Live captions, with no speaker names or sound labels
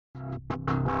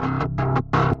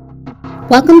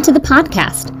Welcome to the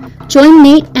podcast. Join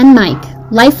Nate and Mike,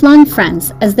 lifelong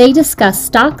friends, as they discuss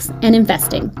stocks and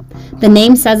investing. The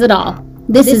name says it all.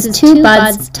 This is Two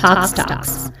Buds Talk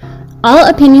Stocks. All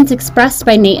opinions expressed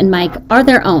by Nate and Mike are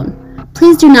their own.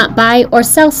 Please do not buy or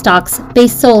sell stocks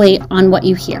based solely on what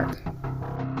you hear.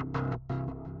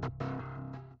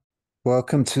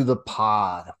 Welcome to the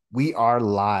pod. We are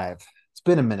live. It's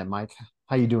been a minute, Mike.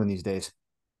 How you doing these days?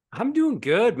 I'm doing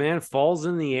good, man. Fall's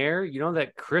in the air. You know,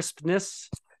 that crispness.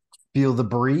 Feel the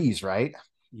breeze, right?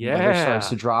 Yeah. Weather starts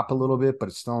to drop a little bit, but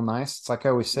it's still nice. It's like I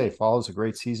always say, fall is a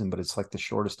great season, but it's like the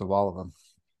shortest of all of them.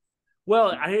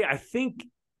 Well, I think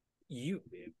you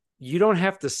don't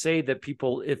have to say that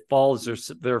falls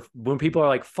or when people are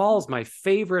like, fall's my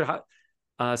favorite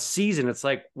season. It's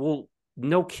like, well,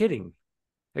 no kidding.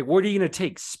 Like, what are you going to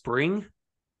take? Spring?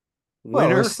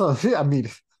 Winter? Well,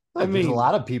 there's a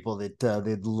lot of people that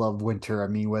they love winter. I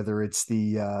mean, whether it's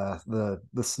the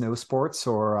snow sports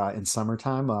or in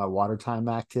summertime, water time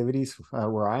activities.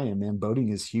 Where I am, man, boating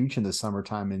is huge in the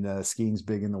summertime, and skiing's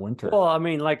big in the winter. Well, I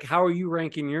mean, like, how are you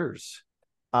ranking yours?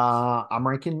 I'm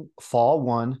ranking fall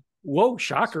 1. Whoa,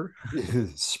 shocker!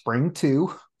 Spring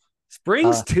 2.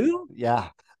 Spring's 2? Yeah.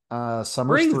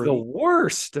 Summer's Spring's 3. the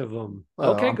worst of them.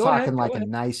 Well, Okay, I'm go talking ahead. like a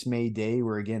nice May day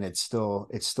where again it's still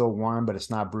warm, but it's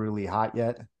not brutally hot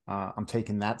yet. I'm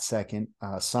taking that second.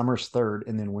 Summer's 3rd,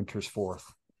 and then winter's 4th.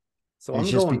 So And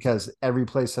it's just because every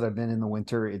place that I've been in the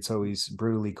winter, it's always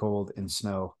brutally cold and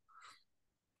snow.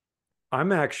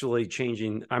 I'm actually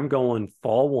changing. I'm going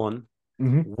fall 1,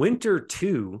 winter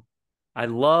 2. I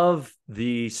love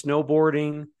the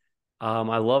snowboarding.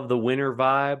 I love the winter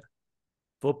vibe.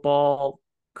 Football,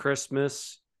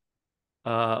 Christmas.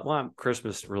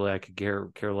 Christmas really I could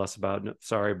care less about. No,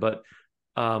 sorry, but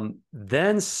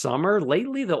then summer.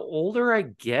 Lately, the older I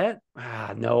get,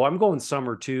 no, I'm going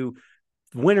summer 2,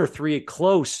 winter 3,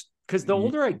 close. Because the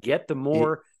older I get, the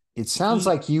more. It sounds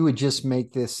like you would just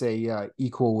make this a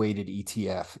equal weighted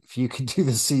ETF. If you could do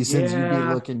the seasons, you'd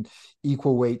be looking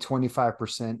equal weight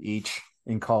 25% each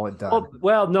and call it done.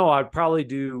 Well, no, I'd probably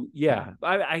do. Yeah,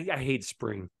 I hate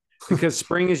spring because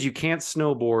spring is you can't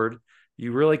snowboard.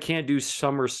 You really can't do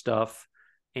summer stuff.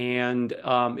 And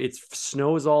it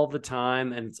snows all the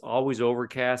time and it's always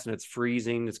overcast and it's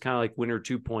freezing. It's kind of like winter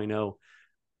 2.0.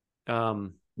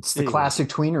 It's the classic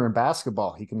tweener in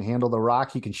basketball. He can handle the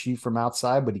rock. He can shoot from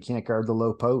outside, but he can't guard the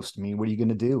low post. I mean, what are you going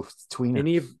to do? It's tweener.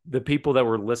 Any of the people that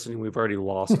were listening, we've already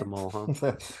lost them all,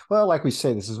 huh? Well, like we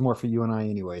say, this is more for you and I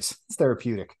anyways. It's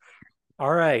therapeutic.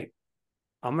 All right.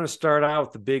 I'm going to start out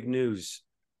with the big news.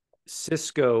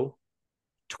 Cisco,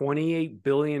 $28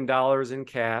 billion in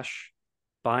cash,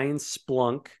 buying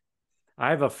Splunk. I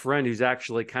have a friend who's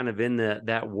actually kind of in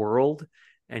that world,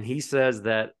 and he says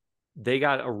that they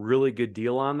got a really good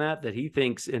deal on that he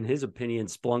thinks, in his opinion,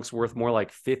 Splunk's worth more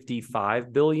like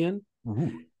 $55 billion.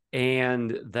 Ooh.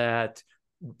 And that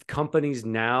companies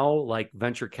now, like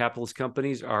venture capitalist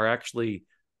companies, are actually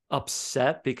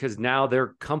upset because now their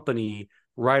company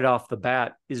right off the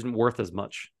bat isn't worth as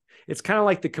much. It's kind of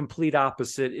like the complete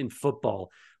opposite in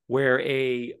football, where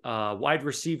a wide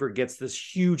receiver gets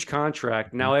this huge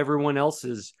contract. Now everyone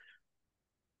else's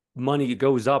money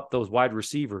goes up, those wide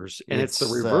receivers, and it's the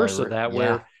reverse of that,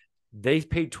 where they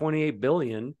paid $28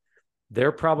 billion.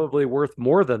 They're probably worth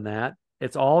more than that.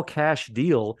 It's all cash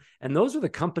deal, and those are the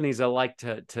companies I like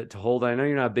to hold. I know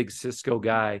you're not a big Cisco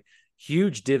guy.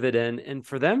 Huge dividend, and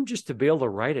for them just to be able to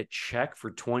write a check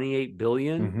for $28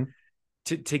 billion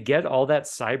to get all that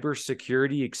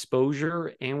cybersecurity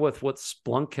exposure, and with what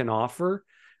Splunk can offer,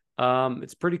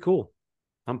 it's pretty cool.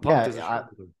 I'm pumped.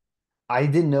 I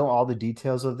didn't know all the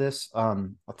details of this. I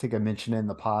think I mentioned it in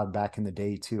the pod back in the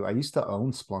day too. I used to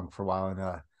own Splunk for a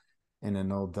while in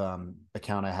an old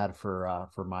account I had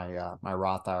for my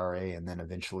Roth IRA, and then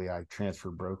eventually I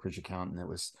transferred brokerage account, and it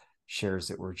was shares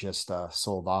that were just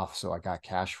sold off, so I got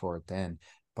cash for it then.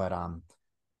 But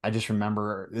I just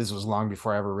remember this was long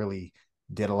before I ever really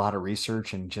did a lot of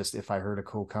research, and just if I heard a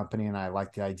cool company and I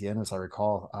liked the idea, and as I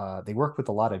recall, they work with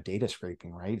a lot of data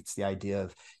scraping, right? It's the idea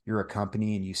of you're a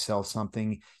company and you sell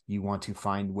something, you want to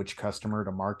find which customer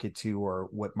to market to or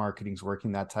what marketing's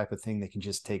working, that type of thing. They can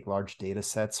just take large data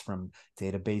sets from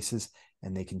databases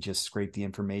and they can just scrape the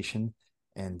information.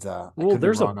 And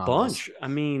there's a bunch. I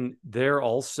mean, they're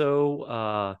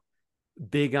also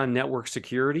big on network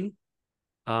security.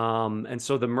 And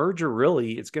so the merger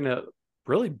really, it's going to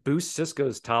really boost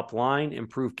Cisco's top line,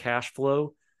 improve cash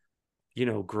flow,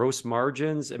 gross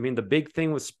margins. I mean, the big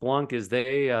thing with Splunk is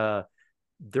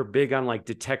they're big on like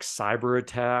detect cyber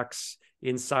attacks,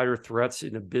 insider threats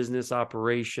in a business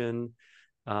operation.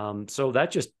 So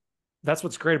that just that's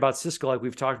what's great about Cisco, like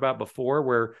we've talked about before,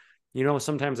 where,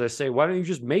 sometimes I say, why don't you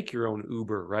just make your own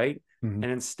Uber, right? Mhm. And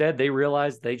instead they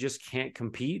realize they just can't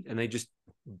compete and they just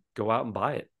go out and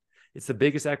buy it. It's the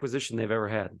biggest acquisition they've ever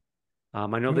had. I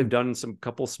know they've done some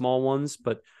couple small ones,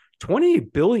 but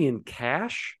 28 billion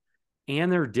cash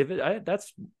and their dividend.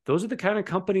 Those are the kind of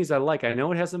companies I like. I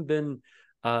know it hasn't been,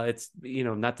 it's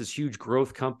not this huge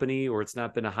growth company, or it's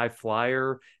not been a high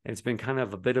flyer, and it's been kind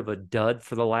of a bit of a dud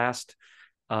for the last,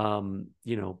 um,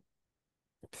 you know,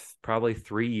 probably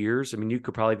 3 years. I mean, you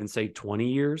could probably even say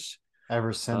 20 years.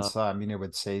 Ever since, I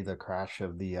would say the crash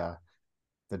of the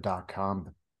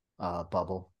dot-com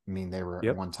bubble. I mean, they were at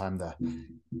Yep. one time the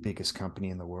biggest company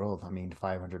in the world. I mean,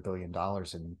 $500 billion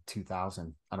in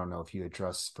 2000. I don't know if you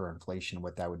adjust for inflation,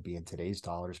 what that would be in today's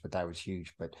dollars, but that was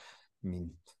huge. But I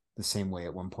mean, the same way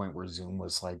at one point where Zoom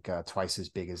was like twice as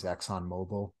big as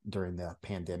ExxonMobil during the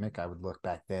pandemic, I would look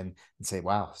back then and say,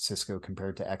 wow, Cisco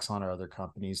compared to Exxon or other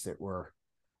companies that were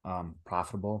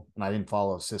profitable. And I didn't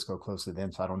follow Cisco closely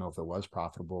then, so I don't know if it was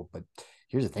profitable. But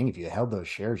here's the thing: if you held those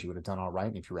shares, you would have done all right.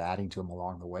 And if you were adding to them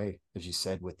along the way, as you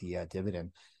said with the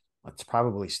dividend, it's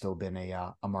probably still been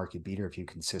a market beater if you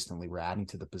consistently were adding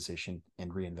to the position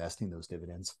and reinvesting those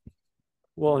dividends.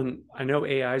 Well, and I know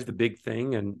AI is the big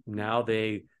thing, and now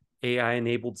AI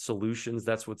enabled solutions.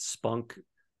 That's what Splunk,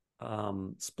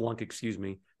 excuse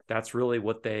me. That's really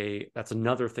that's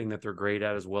another thing that they're great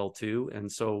at as well too.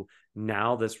 And so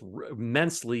now this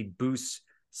immensely boosts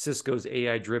Cisco's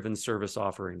AI driven service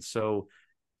offerings. So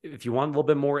if you want a little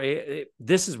bit more,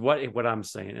 this is what I'm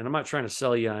saying. And I'm not trying to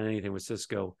sell you on anything with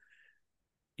Cisco.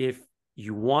 If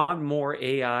you want more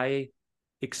AI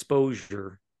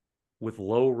exposure with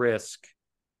low risk,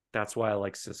 that's why I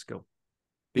like Cisco,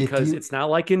 because it's not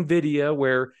like NVIDIA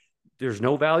where there's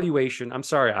no valuation. I'm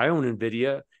sorry, I own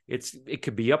NVIDIA. It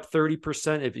could be up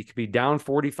 30%. It could be down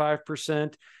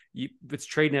 45%. It's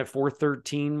trading at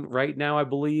 413 right now, I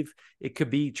believe. It could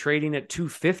be trading at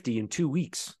 250 in 2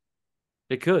 weeks.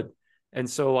 It could. And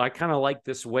so I kind of like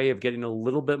this way of getting a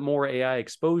little bit more AI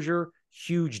exposure,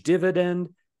 huge dividend,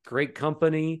 great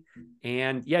company.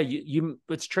 And yeah,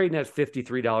 it's trading at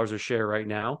 $53 a share right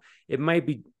now. It might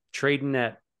be trading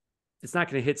it's not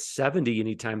going to hit 70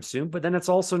 anytime soon, but then it's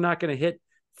also not going to hit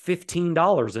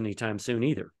 $15 anytime soon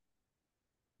either.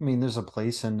 I mean, there's a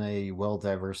place in a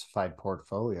well-diversified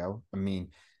portfolio. I mean,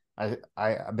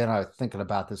 I've been thinking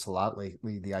about this a lot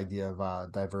lately, the idea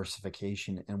of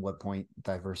diversification and what point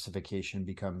diversification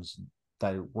becomes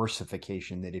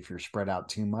diversification, that if you're spread out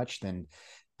too much, then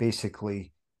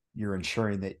basically you're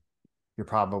ensuring that you're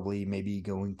probably maybe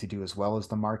going to do as well as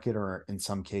the market, or in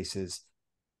some cases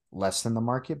less than the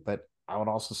market. But I would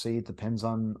also say it depends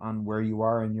on where you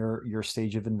are in your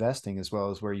stage of investing, as well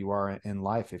as where you are in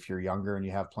life. If you're younger and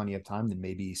you have plenty of time, then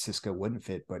maybe Cisco wouldn't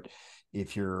fit. But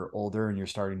if you're older and you're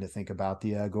starting to think about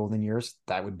the golden years,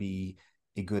 that would be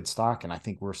a good stock. And I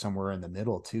think we're somewhere in the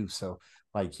middle too. So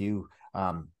like you,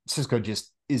 Cisco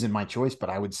just isn't my choice, but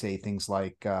I would say things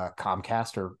like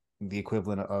Comcast or the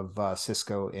equivalent of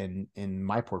Cisco in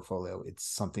my portfolio. It's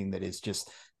something that is just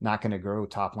not going to grow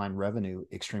top line revenue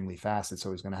extremely fast. It's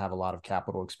always going to have a lot of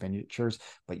capital expenditures,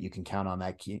 but you can count on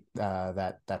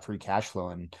that free cash flow,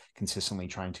 and consistently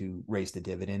trying to raise the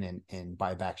dividend and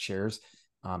buy back shares,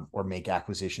 or make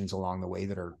acquisitions along the way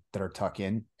that are tuck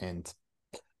in. And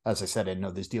as I said, I didn't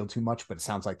know this deal too much, but it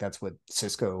sounds like that's what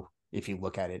Cisco, if you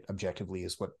look at it objectively,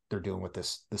 is what they're doing with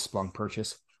this Splunk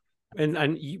purchase. And I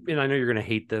know you're going to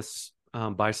hate this,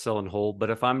 buy, sell, and hold, but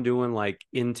if I'm doing like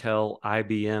Intel,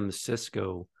 IBM,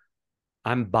 Cisco,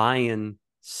 I'm buying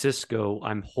Cisco,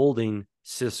 I'm holding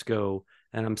Cisco,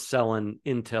 and I'm selling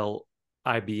Intel,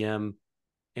 IBM,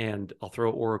 and I'll throw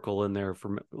Oracle in there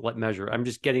for measure. I'm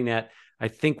just getting at, I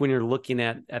think when you're looking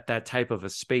at that type of a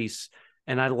space,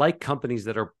 and I like companies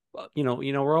that are,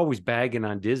 we're always bagging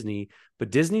on Disney,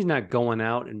 but Disney's not going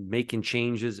out and making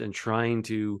changes and trying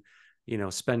to,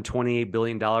 spend $28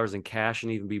 billion in cash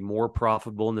and even be more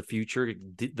profitable in the future.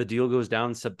 The deal goes down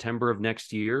in September of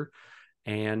next year.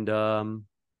 And I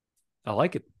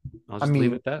like it. I'll just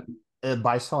leave it at that.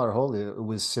 Buy, sell, or hold, it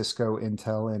was Cisco,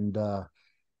 Intel, and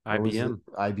IBM.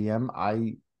 IBM.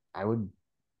 I would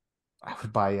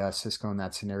buy Cisco in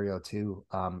that scenario too.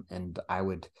 And I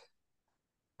would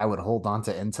hold on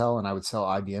to Intel, and I would sell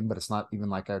IBM, but it's not even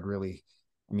like I'd really,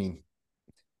 I mean,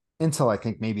 Intel, I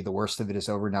think maybe the worst of it is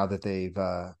over now that they've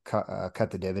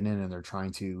cut the dividend and they're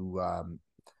trying to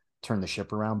turn the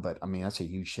ship around. But I mean, that's a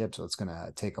huge ship, so it's going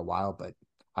to take a while. But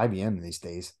IBM these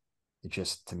days, it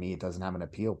just, to me, it doesn't have an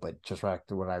appeal. But just back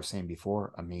to what I was saying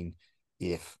before, I mean,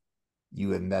 if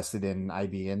you invested in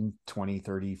IBM 20,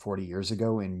 30, 40 years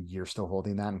ago, and you're still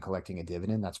holding that and collecting a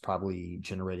dividend, that's probably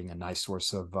generating a nice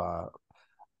source of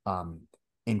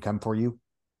income for you.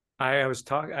 I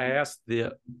asked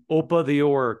the Opa the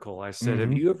Oracle, I said,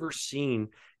 have you ever seen,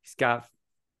 he's got,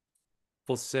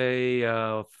 we'll say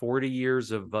 40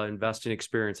 years of investing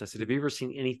experience. I said, have you ever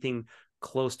seen anything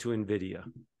close to NVIDIA?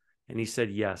 And he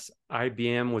said, yes.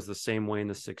 IBM was the same way in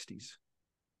the 60s.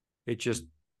 It just,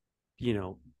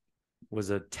 was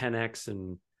a 10X,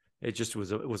 and it just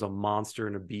was a monster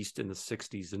and a beast in the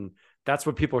 60s. And that's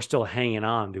what people are still hanging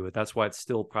on to it. That's why it's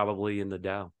still probably in the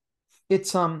Dow.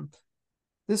 It's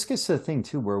this gets to the thing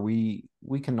too, where we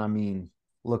can,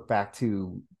 look back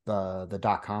to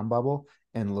the .com bubble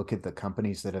and look at the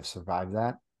companies that have survived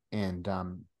that, and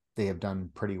they have done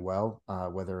pretty well,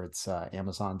 whether it's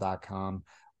Amazon.com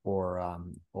or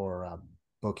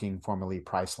Booking, formerly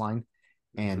Priceline,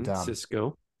 and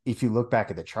Cisco. If you look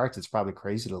back at the charts, it's probably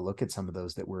crazy to look at some of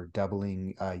those that were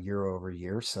doubling year over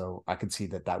year. So I could see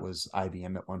that was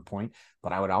IBM at one point,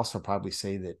 but I would also probably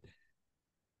say that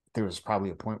there was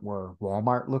probably a point where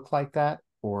Walmart looked like that,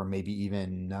 or maybe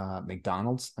even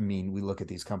McDonald's. We look at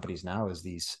these companies now as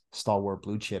these stalwart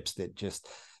blue chips that just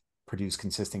produce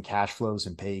consistent cash flows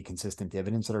and pay consistent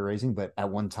dividends that are raising. But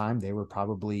at one time, they were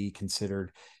probably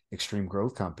considered extreme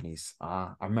growth companies.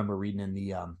 I remember reading in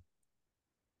the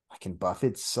like in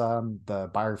Buffett's the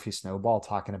biography Snowball,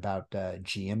 talking about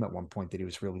GM at one point, that he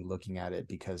was really looking at it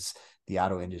because the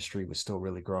auto industry was still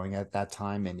really growing at that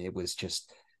time, and it was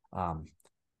just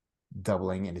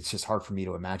doubling. And it's just hard for me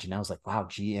to imagine. I was like, wow,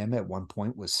 GM at one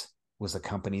point was a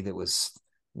company that was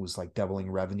like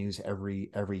doubling revenues every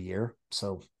year.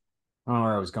 So I don't know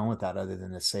where I was going with that, other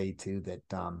than to say too that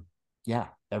yeah,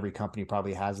 every company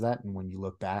probably has that, and when you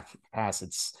look back past,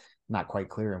 it's not quite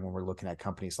clear. And when we're looking at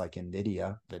companies like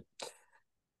NVIDIA,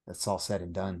 that's all said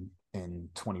and done in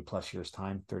 20 plus years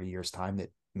time, 30 years time,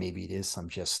 that maybe it is some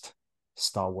just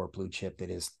stalwart blue chip that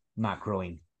is not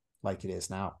growing like it is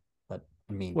now. But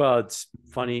well, it's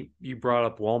funny you brought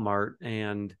up Walmart,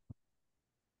 and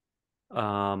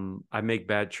I make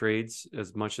bad trades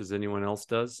as much as anyone else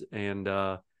does. And,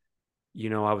 I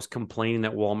was complaining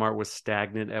that Walmart was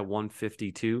stagnant at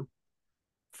 152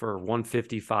 for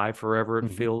 155 forever.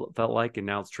 It felt like, and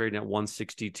now it's trading at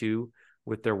 162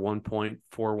 with their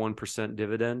 1.41%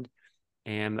 dividend.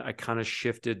 And I kind of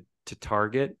shifted to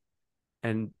Target,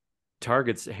 and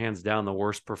Target's hands down the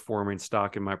worst performing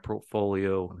stock in my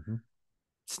portfolio.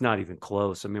 It's not even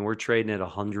close. We're trading at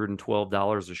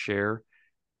 $112 a share.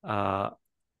 I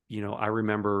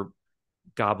remember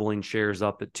gobbling shares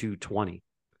up at 220.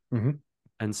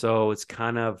 And so it's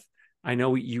kind of, I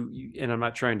know you, and I'm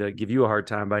not trying to give you a hard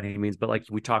time by any means, but like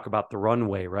we talk about the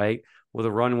runway, right? Well,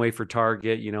 the runway for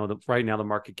Target, right now the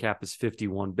market cap is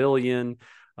 51 billion.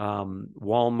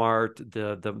 Walmart,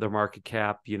 the market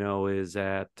cap, is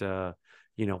at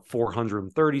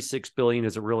 436 billion.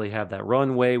 Does it really have that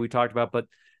runway we talked about? But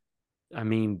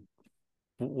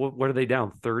what are they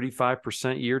down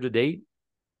 35% year to date?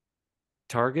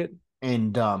 Target.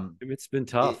 And it's been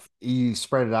tough. You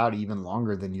spread it out even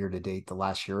longer than year to date. The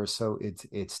last year or so,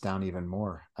 it's down even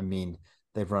more.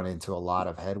 They've run into a lot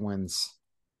of headwinds,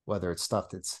 whether it's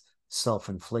stuff that's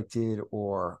self-inflicted,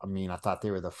 or I thought they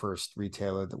were the first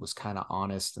retailer that was kind of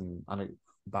honest and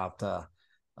about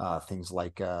things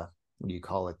like what do you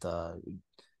call it?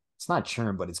 It's not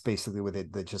churn, but it's basically with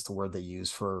it just the word they use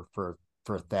for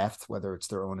theft, whether it's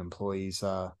their own employees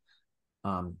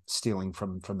stealing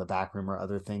from the back room or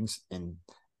other things. And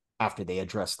after they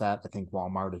addressed that, I think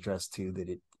Walmart addressed too that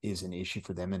it is an issue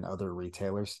for them and other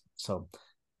retailers. So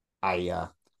I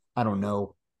don't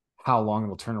know how long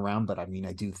it'll turn around, but I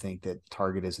do think that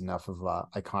Target is enough of an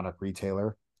iconic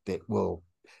retailer that will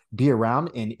be around.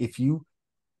 And if you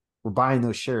were buying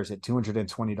those shares at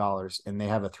 $220 and they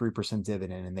have a 3%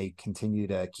 dividend, and they continue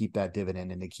to keep that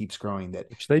dividend and it keeps growing, that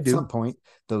which they at do. Some point,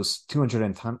 those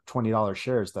 $220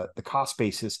 shares, the cost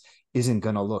basis isn't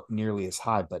going to look nearly as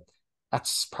high, but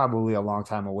that's probably a long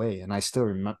time away. And I still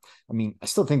remember, I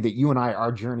still think that you and I,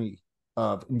 our journey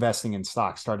of investing in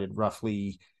stocks started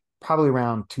probably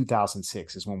around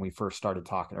 2006 is when we first started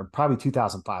talking, or probably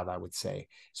 2005, I would say,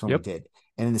 is when we did.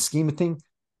 And in the scheme of things,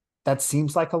 that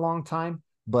seems like a long time,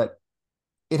 but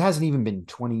it hasn't even been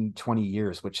 20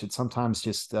 years, which it sometimes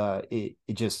just, it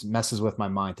just messes with my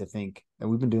mind to think that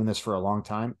we've been doing this for a long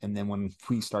time. And then when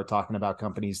we start talking about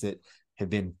companies that have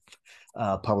been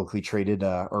publicly traded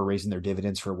or raising their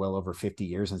dividends for well over 50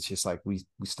 years, and it's just like, we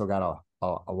still got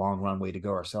a long runway to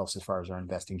go ourselves as far as our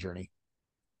investing journey.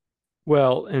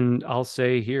 Well, and I'll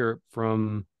say here,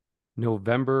 from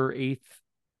November 8th,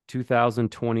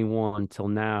 2021 till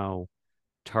now,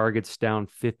 Target's down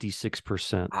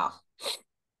 56%. Wow.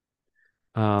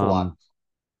 That's a lot.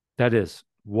 That is.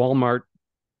 Walmart,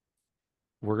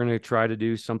 we're going to try to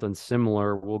do something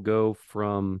similar. We'll go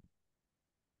from,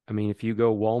 I mean, if you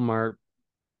go Walmart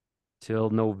till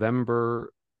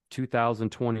November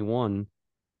 2021,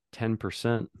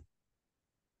 10%.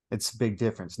 It's a big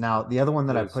difference. Now, the other one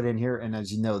that I Yes. put in here, and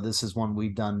as you know, this is one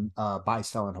we've done buy,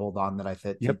 sell, and hold on that I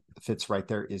fits right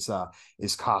there is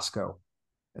Costco.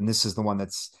 And this is the one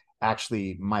that's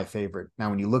actually my favorite. Now,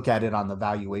 when you look at it on the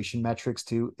valuation metrics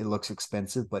too, it looks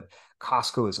expensive, but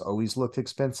Costco has always looked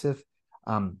expensive.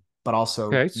 But also,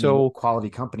 Okay, so quality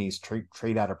companies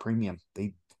trade at a premium.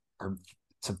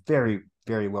 It's a very,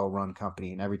 very well run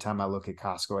company. And every time I look at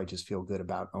Costco, I just feel good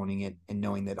about owning it and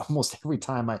knowing that almost every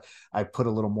time I put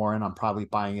a little more in, I'm probably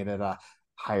buying it at a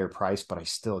higher price, but I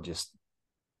still just,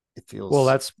 it feels well,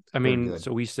 that's, I very mean, good.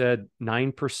 so we said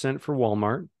 9% for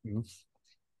Walmart. Mm-hmm.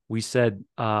 We said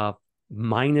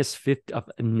minus 50,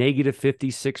 negative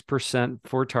 56%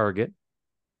 for Target.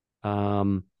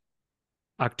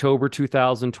 October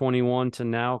 2021 to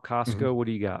now, Costco, Mm-hmm. what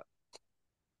do you got?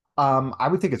 I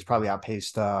would think it's probably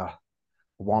outpaced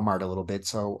Walmart a little bit.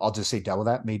 So I'll just say double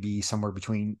that, maybe somewhere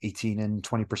between 18 and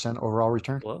 20% overall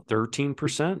return. Well,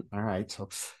 13%. All right. So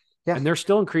yeah. And they're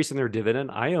still increasing their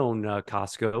dividend. I own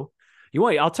Costco.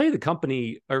 I'll tell you the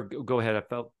company, or go ahead. I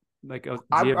felt like, I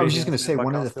was just anything going to to say about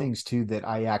one of the Costco? things too that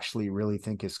I actually really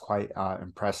think is quite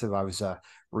impressive. I was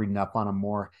reading up on them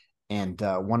more, and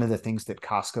one of the things that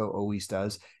Costco always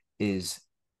does is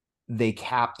they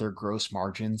cap their gross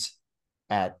margins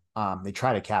at they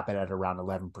try to cap it at around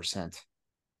 11%.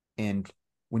 And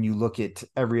when you look at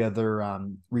every other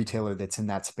retailer that's in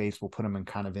that space, we'll put them in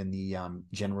kind of in the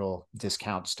general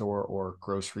discount store or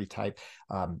grocery type.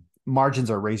 Margins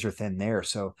are razor thin there.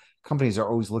 So companies are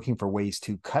always looking for ways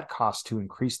to cut costs to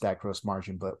increase that gross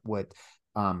margin. But what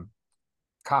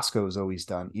Costco has always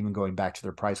done, even going back to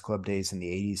their Price Club days in the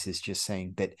 80s, is just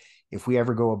saying that if we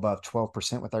ever go above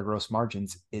 12% with our gross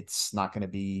margins, it's not going to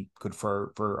be good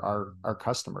for our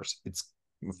customers.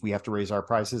 If we have to raise our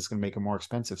prices, it's going to make them more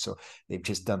expensive. So they've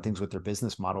just done things with their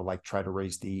business model, like try to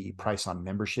raise the price on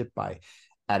membership by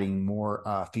adding more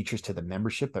features to the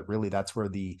membership. But really, that's where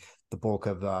the bulk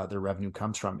of their revenue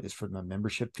comes from, is from the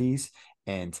membership fees.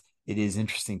 And it is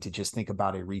interesting to just think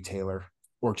about a retailer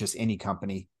or just any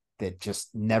company that just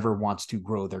never wants to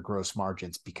grow their gross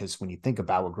margins, because when you think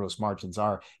about what gross margins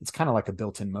are, it's kind of like a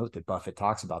built-in moat that Buffett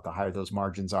talks about. The higher those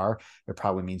margins are, it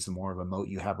probably means the more of a moat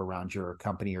you have around your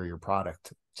company or your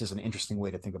product. It's just an interesting way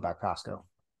to think about Costco.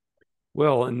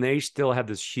 Well, and they still have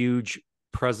this huge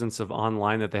presence of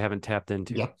online that they haven't tapped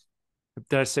into. Yep.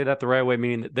 Did I say that the right way?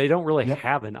 Meaning that they don't really Yep.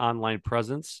 have an online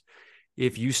presence.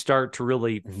 If you start to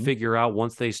really figure out,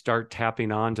 once they start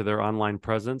tapping on to their online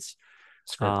presence,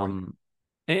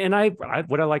 and I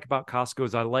what I like about Costco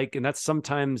is and that's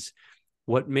sometimes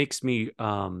what makes me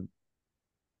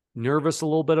nervous a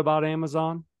little bit about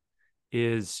Amazon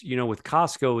is, with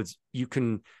Costco,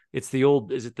 it's the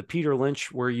old, is it the Peter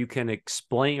Lynch where you can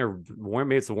explain, or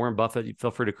maybe it's the Warren Buffett,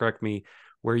 feel free to correct me,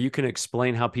 where you can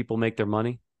explain how people make their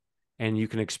money and you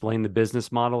can explain the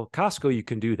business model. Costco, you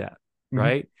can do that,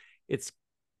 right?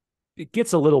 It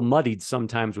gets a little muddied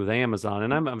sometimes with Amazon,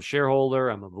 and I'm a shareholder.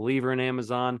 I'm a believer in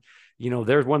Amazon.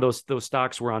 There's one of those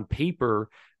stocks where on paper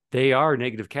they are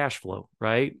negative cash flow,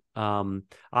 right?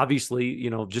 Obviously,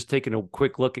 just taking a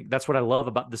quick look, that's what I love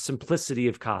about the simplicity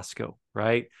of Costco,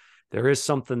 right? There is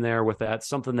something there with that,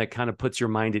 something that kind of puts your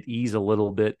mind at ease a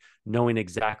little bit, knowing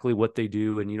exactly what they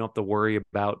do, and you don't have to worry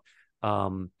about,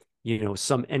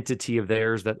 some entity of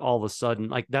theirs that all of a sudden,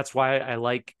 like, that's why I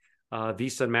like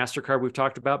Visa and MasterCard we've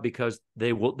talked about, because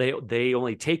they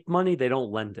only take money, they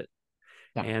don't lend it.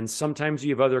 Yeah. And sometimes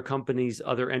you have other companies,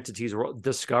 other entities,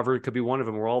 Discover could be one of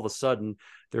them, where all of a sudden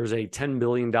there's a $10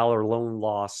 billion loan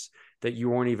loss that you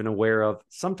weren't even aware of.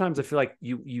 Sometimes I feel like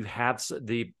you have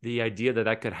the idea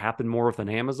that could happen more with an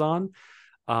Amazon.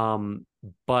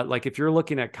 But like, if you're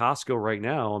looking at Costco right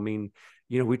now, I mean,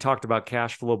 we talked about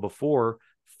cash flow before.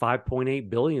 5.8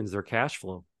 billion is their cash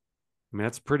flow. I mean,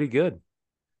 that's pretty good.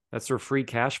 That's their free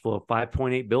cash flow,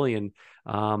 5.8 billion.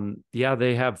 Yeah,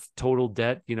 they have total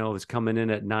debt, is coming in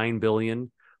at 9 billion.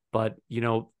 But,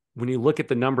 when you look at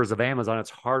the numbers of Amazon, it's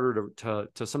harder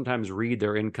to sometimes read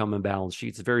their income and balance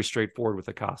sheets. It's very straightforward with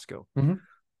the Costco.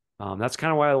 That's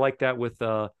kind of why I like that with,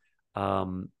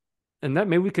 and that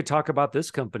maybe we could talk about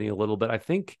this company a little bit. I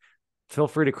think, feel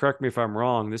free to correct me if I'm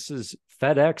wrong,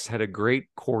 FedEx had a great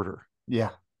quarter. Yeah.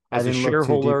 As I didn't a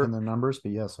shareholder, look too deep in the numbers,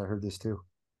 but yes, I heard this too.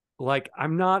 Like,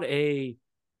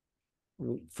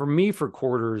 for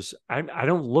quarters, I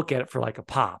don't look at it for like a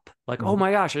pop, like, oh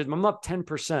my gosh, I'm up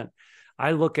 10%.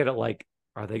 I look at it like,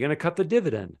 are they going to cut the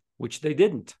dividend? Which they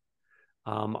didn't.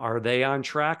 Are they on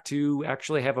track to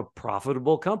actually have a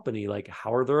profitable company? Like,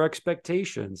 how are their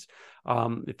expectations?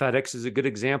 FedEx is a good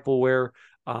example where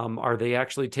are they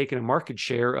actually taking a market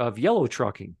share of yellow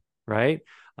trucking, right?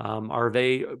 Are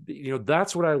they,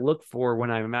 that's what I look for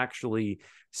when I'm actually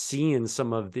seeing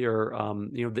some of their,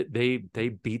 they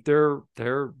beat their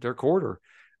quarter.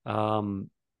 And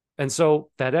so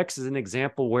FedEx is an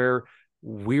example where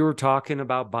we were talking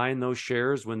about buying those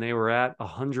shares when they were at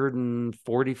 $145,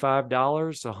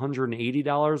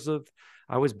 $180 of,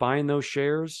 I was buying those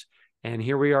shares. And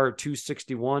here we are at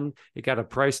 261. It got a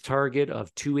price target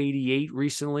of 288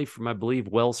 recently from, I believe,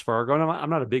 Wells Fargo. And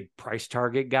I'm not a big price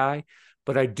target guy,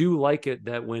 but I do like it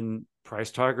that when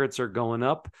price targets are going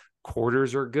up,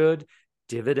 quarters are good,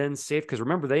 dividends safe. Because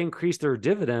remember, they increased their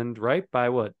dividend, right, by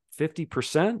what,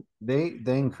 50%? They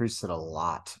increased it a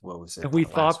lot. What was it? And we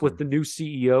thought with the new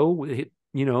CEO,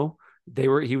 they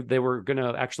were going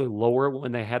to actually lower it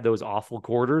when they had those awful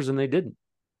quarters, and they didn't.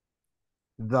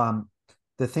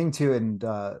 The thing too, and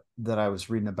that I was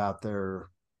reading about their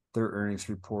earnings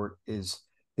report is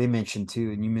they mentioned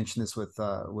too, and you mentioned this with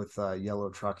yellow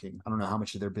trucking. I don't know how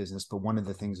much of their business, but one of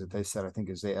the things that they said, I think,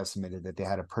 is they estimated that they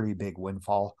had a pretty big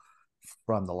windfall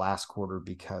from the last quarter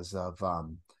because of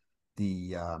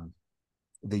the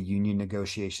union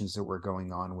negotiations that were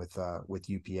going on with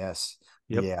UPS.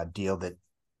 Yep. Yeah, deal that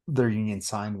their union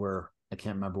signed where I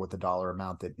can't remember what the dollar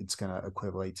amount that it's going to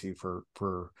equivalent to for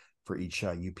each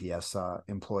UPS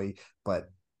employee,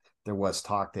 but there was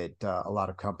talk that a lot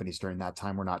of companies during that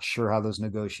time were not sure how those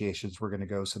negotiations were going to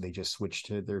go, so they just switched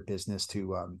to their business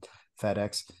to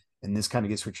FedEx. And this kind of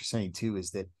gets what you're saying too,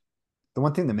 is that the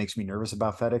one thing that makes me nervous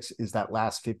about FedEx is that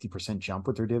last 50% jump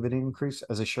with their dividend increase.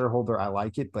 As a shareholder, I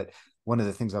like it, but one of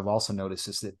the things I've also noticed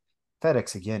is that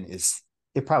FedEx, again,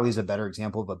 it probably is a better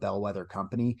example of a bellwether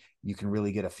company. You can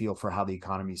really get a feel for how the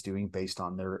economy is doing based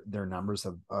on their numbers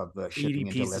of shipping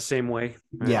and delivering. The same way.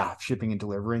 Right? Yeah, shipping and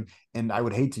delivering. And I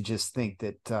would hate to just think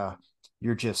that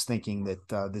you're just thinking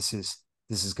that this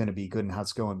is going to be good and how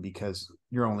it's going, because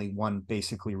you're only one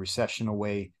basically recession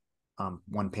away,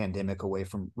 one pandemic away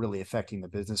from really affecting the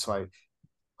business. So I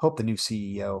hope the new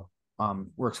CEO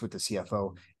works with the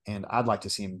CFO, and I'd like to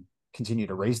see him continue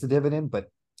to raise the dividend, but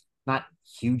not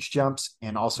huge jumps,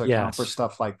 and also account for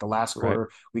stuff like the last quarter. Right.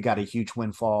 We got a huge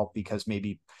windfall because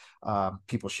maybe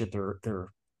people ship their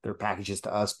packages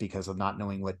to us because of not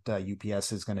knowing what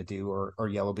UPS is going to do, or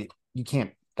Yellow Bee. You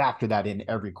can't factor that in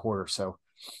every quarter. So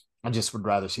I just would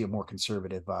rather see a more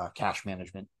conservative cash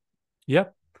management.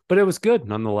 Yep. But it was good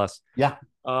nonetheless. Yeah.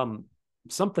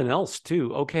 Something else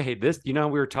too. Okay, this, we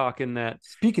were talking that.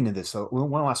 Speaking of this, so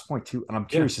one last point too, and I'm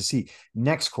curious to see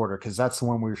next quarter, because that's the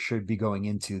one we should be going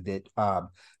into, that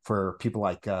for people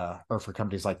like or for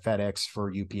companies like FedEx,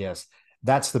 for UPS,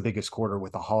 that's the biggest quarter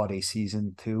with the holiday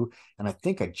season too. And I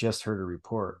think I just heard a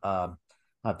report. I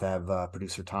have to have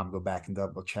producer Tom go back and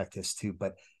double check this too,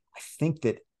 but I think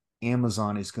that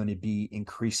Amazon is going to be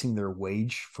increasing their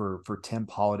wage for temp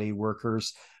holiday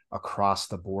workers across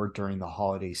the board during the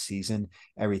holiday season,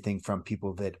 everything from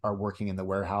people that are working in the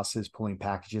warehouses pulling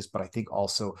packages, but I think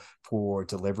also for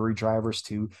delivery drivers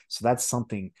too. So that's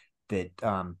something that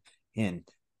and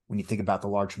when you think about the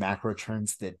large macro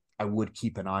trends, that I would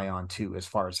keep an eye on too, as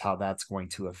far as how that's going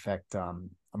to affect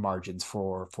margins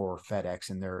for FedEx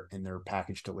and their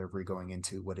package delivery going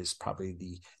into what is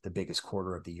probably the biggest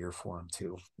quarter of the year for them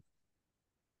too.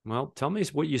 Well, tell me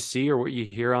what you see or what you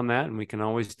hear on that, and we can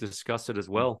always discuss it as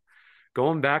well.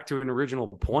 Going back to an original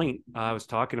point I was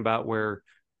talking about, where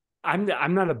I'm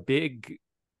not a big,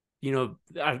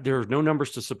 there's no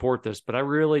numbers to support this, but I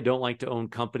really don't like to own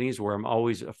companies where I'm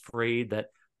always afraid that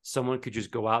someone could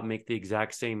just go out and make the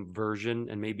exact same version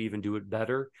and maybe even do it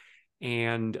better.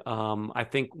 And I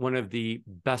think one of the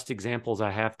best examples I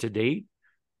have to date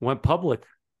went public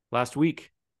last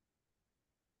week.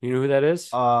 You know who that is?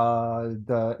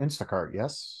 The Instacart,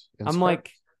 yes. Instacart. I'm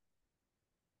like,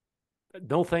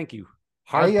 no, thank you.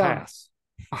 Hard pass.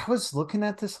 I was looking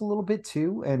at this a little bit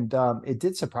too, and it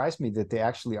did surprise me that they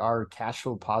actually are cash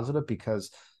flow positive, because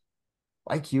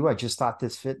like you, I just thought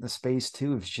this fit in the space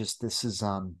too. It's just, this is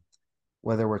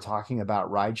whether we're talking about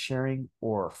ride sharing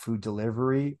or food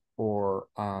delivery or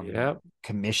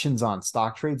commissions on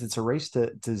stock trades, it's a race to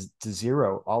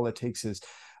zero. All it takes is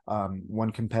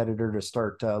one competitor to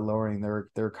start lowering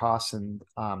their costs, and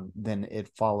then it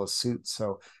follows suit.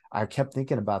 So I kept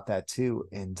thinking about that too.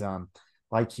 And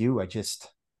like you, I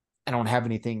don't have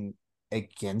anything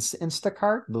against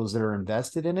Instacart. Those that are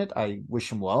invested in it, I wish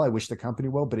them well. I wish the company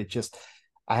well, but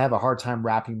I have a hard time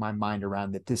wrapping my mind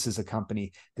around that this is a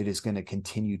company that is going to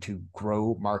continue to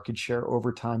grow market share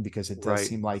over time, because it does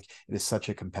seem like it is such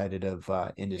a competitive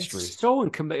industry. It's so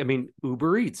I mean,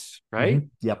 Uber Eats, right?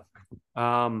 Yep.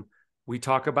 We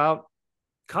talk about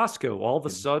Costco. All of a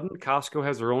sudden, Costco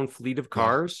has their own fleet of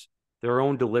cars, their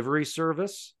own delivery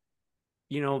service.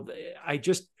 You know,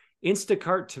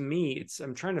 Instacart, to me,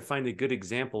 I'm trying to find a good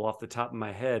example off the top of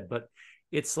my head, but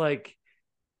it's like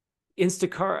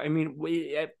Instacart. I mean,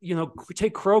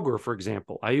 take Kroger, for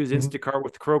example. I use Instacart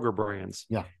with Kroger brands.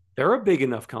 Yeah. They're a big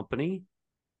enough company.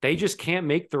 They just can't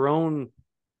make their own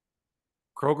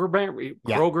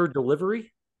Kroger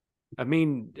delivery. I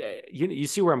mean, you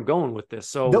see where I'm going with this.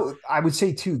 So I would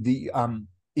say too,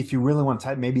 if you really want to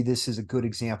type, maybe this is a good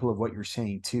example of what you're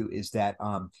saying too, is that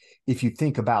if you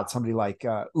think about somebody like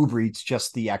Uber Eats,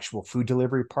 just the actual food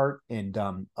delivery part, and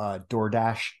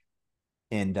DoorDash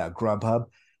and Grubhub,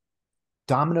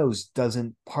 Domino's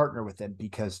doesn't partner with them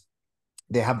because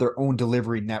they have their own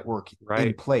delivery network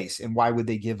in place. And why would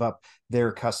they give up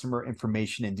their customer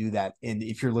information and do that? And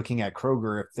if you're looking at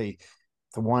Kroger, if they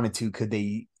wanted to, could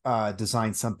they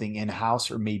design something in-house,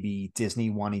 or maybe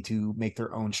Disney wanting to make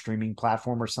their own streaming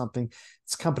platform or something?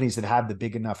 It's companies that have the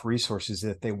big enough resources that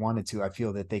if they wanted to, I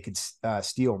feel that they could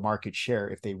steal market share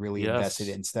if they really invested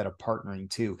it, instead of partnering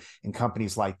too. And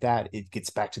companies like that, it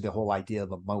gets back to the whole idea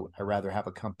of a moat. I'd rather have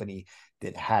a company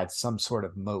that had some sort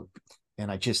of moat. And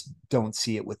I just don't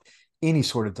see it with any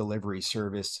sort of delivery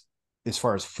service as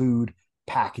far as food,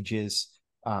 packages.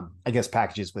 I guess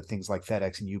packages with things like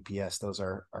FedEx and UPS, those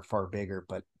are far bigger.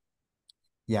 But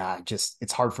yeah,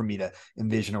 it's hard for me to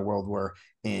envision a world where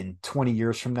in 20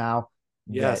 years from now,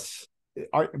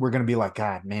 we're going to be like,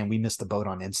 God, man, we missed the boat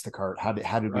on Instacart. How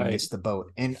did we miss the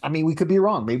boat? And I mean, we could be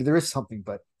wrong. Maybe there is something,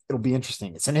 but it'll be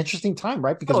interesting. It's an interesting time,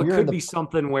 right? Because it could be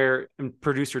something where, and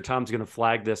producer Tom's going to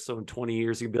flag this, so in 20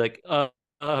 years he'd be like,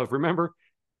 remember?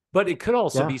 But it could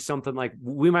also be something like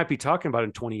we might be talking about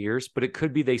in 20 years, but it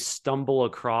could be they stumble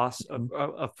across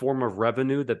a form of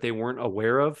revenue that they weren't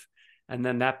aware of. And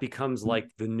then that becomes like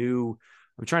the new,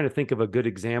 I'm trying to think of a good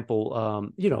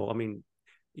example.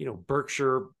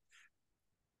 Berkshire,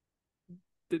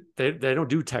 they don't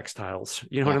do textiles,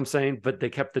 you know what I'm saying? But they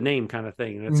kept the name kind of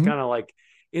thing. And it's kind of like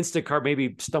Instacart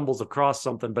maybe stumbles across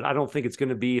something, but I don't think it's going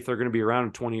to be, if they're going to be around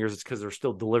in 20 years, it's because they're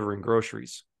still delivering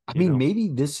groceries. I mean, maybe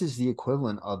this is the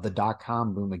equivalent of the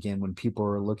 .com boom again, when people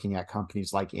are looking at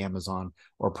companies like Amazon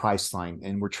or Priceline,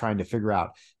 and we're trying to figure out,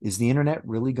 is the internet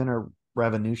really going to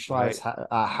revolutionize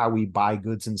how we buy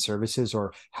goods and services,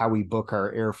 or how we book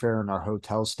our airfare and our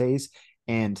hotel stays?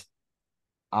 And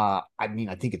I mean,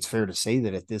 I think it's fair to say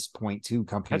that at this point too,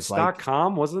 companies like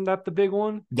Pets.com, wasn't that the big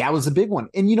one? That was the big one.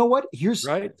 And you know what? This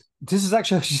is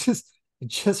actually, I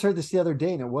just heard this the other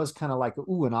day, and it was kind of like,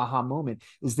 an aha moment,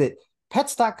 is that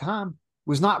Pets.com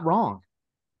was not wrong.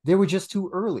 They were just too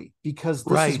early, because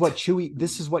this is what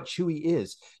Chewy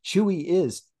is. Chewy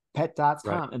is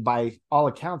Pet.com. And by all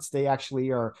accounts, they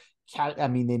actually are,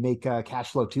 they make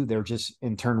cash flow too. They're just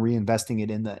in turn reinvesting it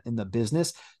in the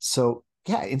business. So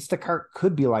yeah, Instacart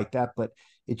could be like that, but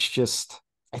it's just,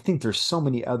 I think there's so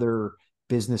many other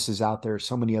businesses out there,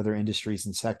 so many other industries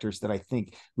and sectors that I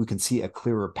think we can see a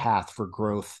clearer path for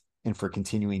growth and for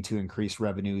continuing to increase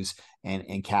revenues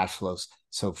and cash flows.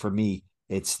 So for me,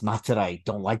 it's not that I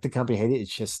don't like the company, hate it.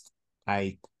 It's just,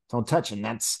 I don't touch it.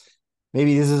 And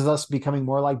maybe this is us becoming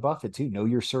more like Buffett too. Know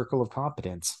your circle of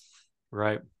competence.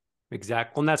 Right.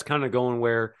 Exactly. And that's kind of going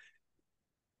where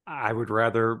I would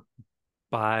rather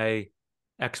buy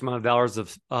X amount of dollars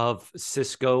of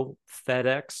Cisco,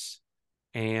 FedEx,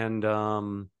 and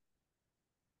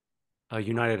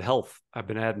United Health. I've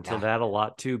been adding to that a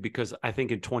lot too, because I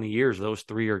think in 20 years, those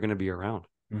three are going to be around.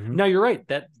 Now you're right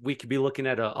that we could be looking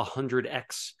at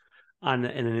 100X in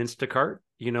an Instacart.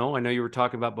 I know you were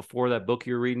talking about before, that book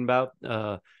you were reading about,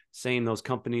 saying those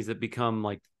companies that become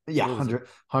like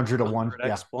 100 to 1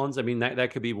 X ones. I mean,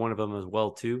 that could be one of them as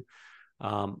well too.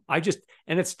 And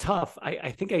it's tough.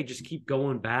 I think I just keep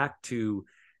going back to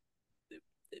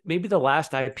maybe the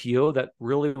last IPO that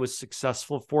really was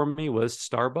successful for me was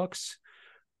Starbucks.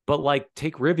 But like,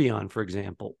 take Rivian, for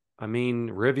example. I mean,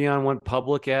 Rivian went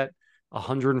public at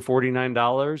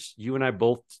 $149. You and I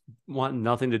both want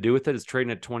nothing to do with it. It's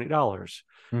trading at $20.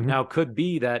 Now, it could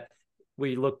be that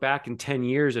we look back in 10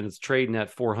 years and it's trading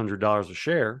at $400 a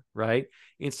share, right?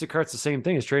 Instacart's the same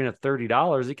thing. It's trading at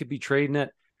 $30. It could be trading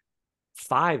at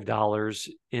 $5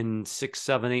 in 6,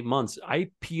 7, 8 months.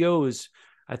 IPOs,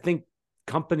 I think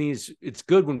companies, it's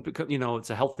good when, it's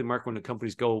a healthy market when the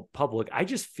companies go public. I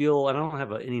just feel, and I don't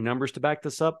have any numbers to back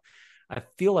this up, I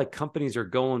feel like companies are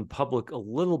going public a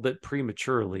little bit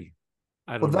prematurely.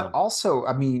 I Well, don't that know. also,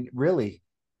 I mean, really,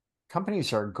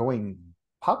 companies are going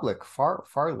public far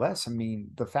less. I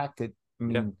mean, the fact that, I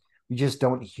Yeah. mean, we just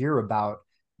don't hear about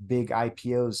big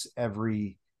IPOs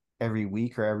every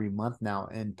week or every month now.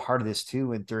 And part of this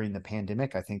too, and during the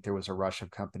pandemic, I think there was a rush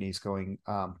of companies going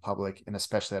public, and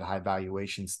especially at high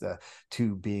valuations. The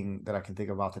two being that I can think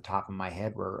of off the top of my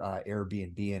head were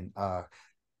Airbnb and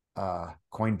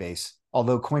Coinbase.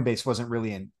 Although Coinbase wasn't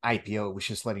really an IPO, it was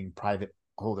just letting private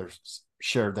holders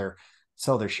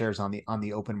sell their shares on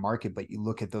the open market. But you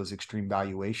look at those extreme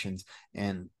valuations,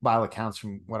 and by all accounts,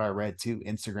 from what I read too,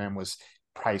 Instagram was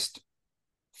priced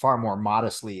far more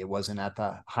modestly. It wasn't at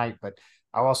the height. But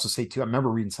I'll also say too, I remember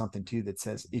reading something too that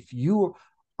says if you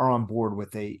are on board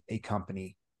with a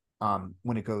company,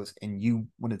 when it goes and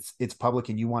when it's public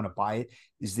and you want to buy it,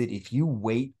 is that if you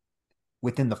wait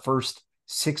within the first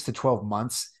 6 to 12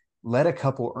 months, let a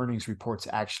couple earnings reports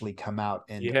actually come out,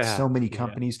 and Yeah. so many Yeah.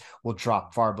 companies will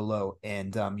drop far below.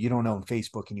 And you don't own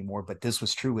Facebook anymore, but this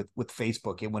was true with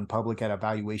Facebook. It went public at a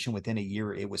valuation. Within a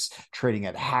year, it was trading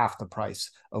at half the price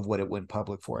of what it went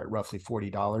public for, at roughly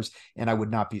 $40. And I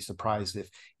would not be surprised if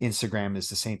Instagram is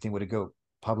the same thing. Would it go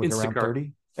public around Instacart.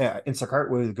 30? Instacart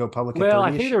would it go public at Well,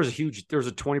 I think 30ish? there was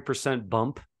a 20%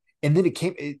 bump. And then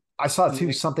I saw too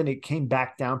Like, something, it came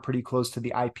back down pretty close to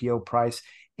the IPO price.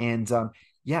 And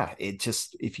yeah, it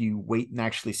just, if you wait and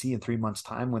actually see in 3 months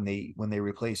time, when they when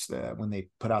they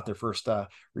put out their first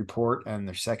report and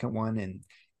their second one, and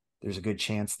there's a good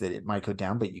chance that it might go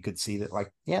down. But you could see that,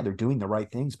 like, yeah, they're doing the right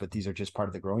things, but these are just part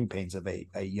of the growing pains of a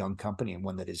young company, and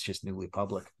one that is just newly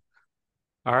public.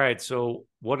 all right. So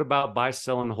what about buy,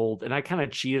 sell, and hold? And I kind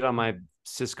of cheated on my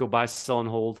Cisco buy, sell, and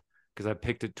hold because I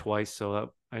picked it twice.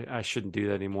 So I shouldn't do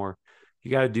that anymore.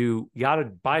 You got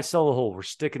to buy, sell, and hold. We're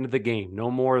sticking to the game.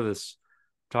 No more of this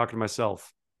talking to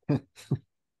myself.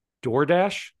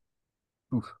 DoorDash,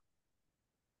 Oof.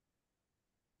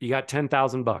 you got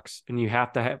 $10,000 and you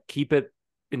have to keep it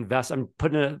invest. I'm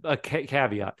putting a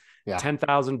caveat, Yeah.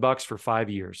 $10,000 for 5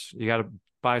 years. You got to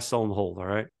buy, sell, and hold. All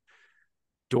right.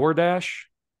 DoorDash,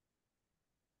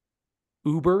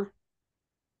 Uber,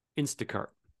 Instacart.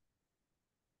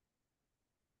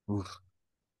 Oof.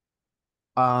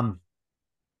 Um,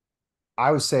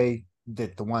 I would say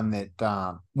that the one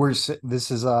that where's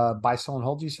this is buy, sell, and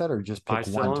hold, you said, or just Buy,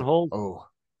 pick one sell, and to, hold. oh,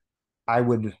 I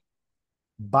would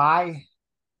buy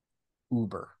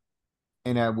Uber,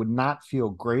 and I would not feel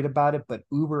great about it, but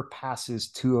Uber passes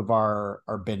two of our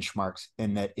benchmarks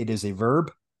in that it is a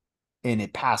verb and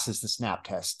it passes the snap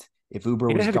test. If Uber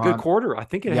And it was had a good gone, quarter. I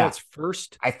think it had yeah, its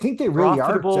first I think they really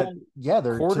are to, profitable yeah,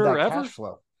 they're to quarter that cash ever.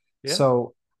 flow. Yeah.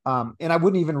 So and I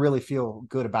wouldn't even really feel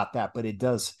good about that, but it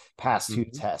does pass two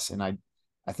Mm-hmm. tests, and I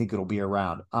think it'll be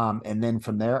around. And then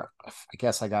from there, I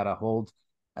guess I gotta hold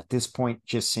at this point,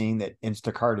 just seeing that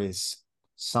Instacart is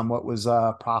somewhat was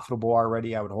profitable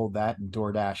already. I would hold that. And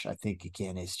DoorDash, I think,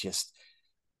 again, is just,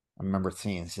 I remember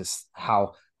seeing it's just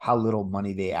how little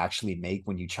money they actually make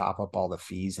when you chop up all the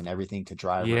fees and everything to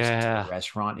drivers and to the Yeah.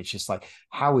 restaurant. It's just like,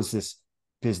 how is this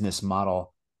business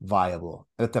model viable?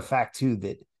 But the fact too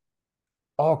that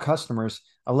all customers,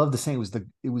 I love the saying,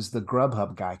 it was the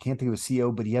Grubhub guy. I can't think of a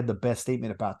CEO, but he had the best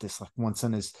statement about this. Like, once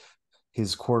on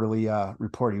his quarterly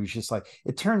report, he was just like,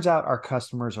 it turns out our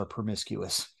customers are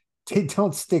promiscuous. They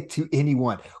don't stick to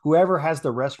anyone. Whoever has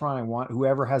the restaurant I want,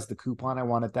 whoever has the coupon I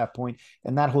want at that point,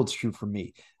 and that holds true for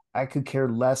me. I could care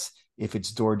less if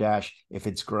it's DoorDash, if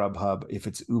it's Grubhub, if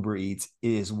it's Uber Eats.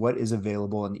 It is what is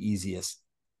available and easiest.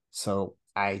 So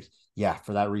yeah,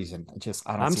 for that reason,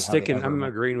 I don't see how they I'm ever.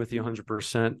 agreeing with you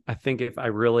 100%. I think if I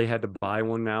really had to buy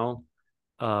one now,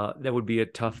 that would be a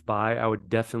tough buy. I would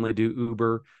definitely do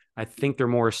Uber. I think they're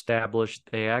more established.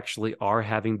 They actually are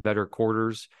having better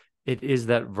quarters. It is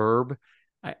that verb.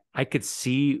 I could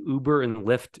see Uber and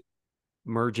Lyft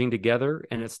merging together,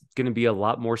 and it's going to be a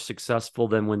lot more successful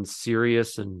than when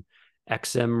Sirius and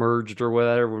XM merged or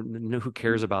whatever. Who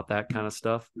cares about that kind of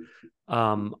stuff?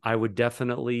 I would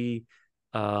definitely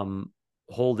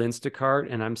hold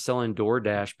Instacart, and I'm selling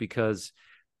DoorDash because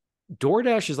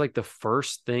DoorDash is like the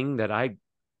first thing that I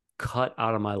cut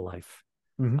out of my life.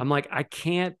 Mm-hmm. I'm like, I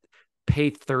can't pay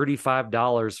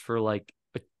 $35 for like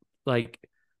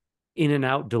in and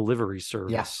out delivery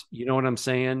service. Yeah. You know what I'm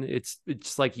saying? It's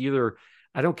like, either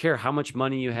I don't care how much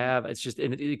money you have. It's just,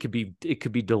 and it could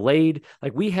be delayed.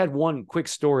 Like, we had one quick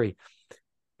story.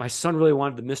 My son really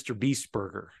wanted the Mr. Beast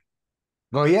burger.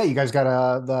 Oh yeah, you guys got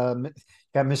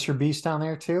got Mr. Beast down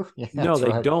there too. Yeah, No, that's they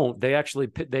right. don't. They actually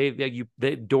they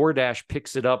DoorDash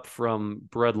picks it up from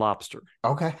Bread Lobster.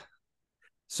 Okay.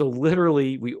 So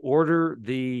literally, we order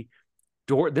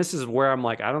this is where I'm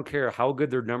like, I don't care how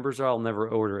good their numbers are, I'll never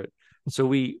order it. So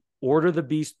we order the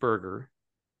beast burger.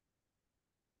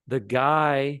 The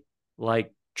guy,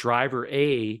 like driver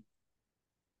A,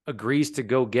 agrees to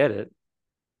go get it.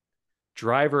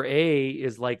 Driver A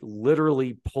is like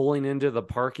literally pulling into the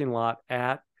parking lot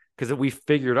because we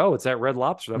figured, oh, it's at Red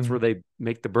Lobster. That's where they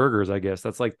make the burgers, I guess.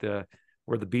 That's like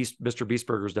where the Mr. Beast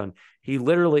burger is done. He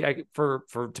literally,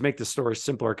 to make the story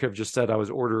simpler, I could have just said I was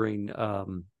ordering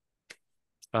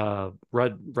Red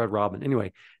Robin.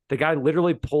 Anyway, the guy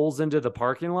literally pulls into the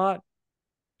parking lot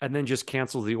and then just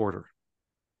cancels the order.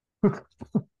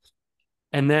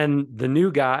 And then the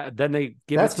new guy, then they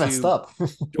give That's it to messed up.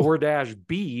 DoorDash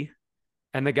B,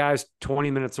 and the guy's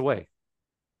 20 minutes away.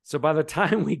 So by the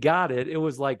time we got it, it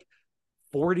was like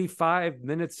 45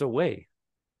 minutes away.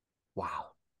 Wow.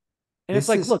 And it's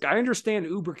like, look, I understand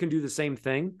Uber can do the same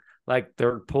thing. Like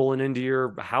they're pulling into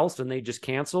your house and they just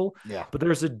cancel. Yeah. But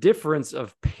there's a difference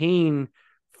of paying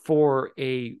for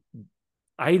a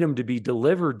item to be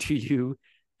delivered to you.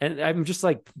 And I'm just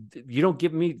like, you don't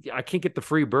give me, I can't get the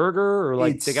free burger, or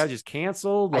like the guy just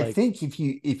canceled. Like, I think if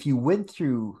you went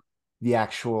through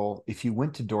if you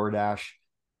went to DoorDash,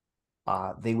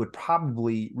 they would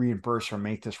probably reimburse or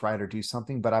make this right or do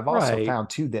something. But I've also found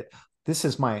too that this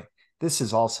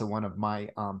is also one of my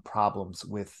problems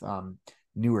with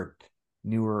newer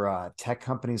tech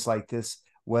companies like this,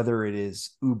 whether it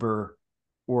is Uber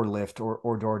or Lyft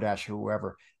or DoorDash or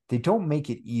whoever. They don't make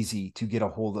it easy to get a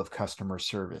hold of customer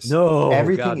service. No,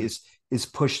 everything is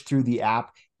pushed through the app,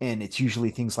 and it's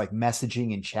usually things like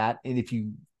messaging and chat. And if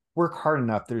you work hard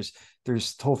enough,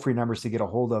 there's toll-free numbers to get a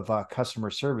hold of customer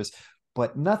service,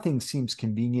 but nothing seems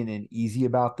convenient and easy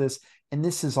about this. And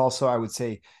this is also, I would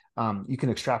say, you can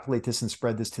extrapolate this and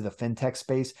spread this to the fintech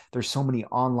space. There's so many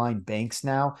online banks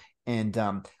now. And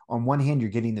on one hand,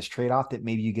 you're getting this trade-off that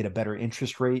maybe you get a better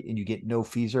interest rate and you get no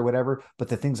fees or whatever. But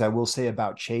the things I will say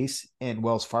about Chase and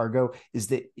Wells Fargo is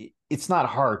that it's not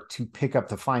hard to pick up,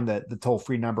 to find the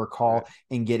toll-free number, call,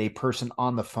 and get a person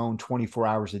on the phone 24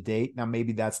 hours a day. Now,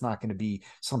 maybe that's not going to be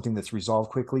something that's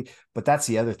resolved quickly, but that's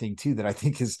the other thing too that I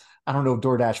think is, I don't know if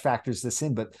DoorDash factors this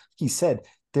in, but he said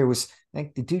there was,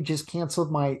 like, the dude just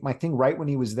canceled my thing right when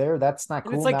he was there. That's not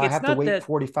cool. Now I have to wait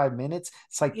 45 minutes.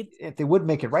 It's like, if they would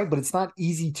make it right, but it's not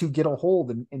easy to get a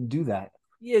hold and do that.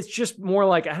 Yeah, it's just more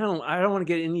like, I don't want to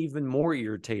get even more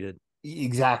irritated.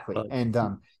 Exactly. And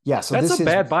so that's a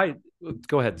bad bite.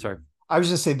 Go ahead. Sorry. I was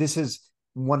just saying, this is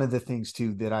one of the things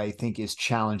too that I think is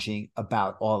challenging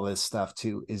about all this stuff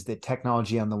too, is that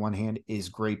technology on the one hand is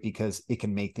great because it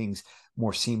can make things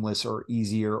more seamless or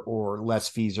easier or less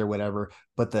fees or whatever.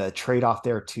 But the trade-off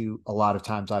there too, a lot of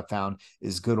times I've found,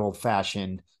 is good old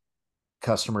fashioned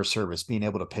customer service, being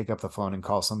able to pick up the phone and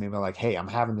call somebody and be like, hey, I'm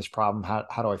having this problem.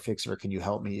 How do I fix it? Or can you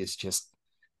help me? It's just,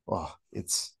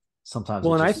 it's sometimes.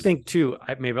 Well, and I think too,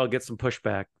 maybe I'll get some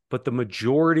pushback, but the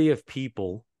majority of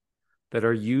people that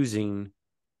are using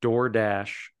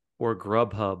DoorDash or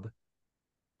Grubhub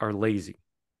are lazy.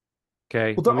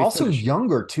 Okay. Well, they're also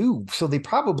younger too, so they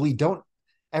probably don't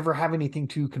ever have anything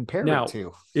to compare it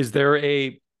to. Is there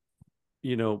a,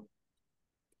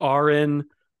 RN,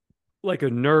 like a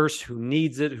nurse who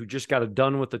needs it, who just got it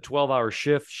done with a 12-hour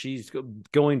shift? She's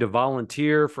going to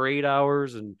volunteer for 8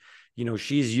 hours, and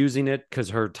she's using it because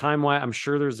her time. I'm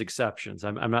sure there's exceptions.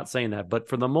 I'm not saying that, but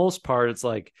for the most part, it's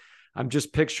like, I'm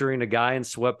just picturing a guy in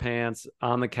sweatpants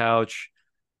on the couch.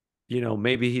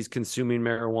 Maybe he's consuming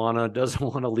marijuana, doesn't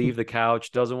want to leave the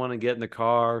couch, doesn't want to get in the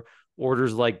car,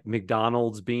 orders like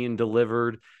McDonald's being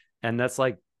delivered. And that's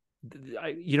like,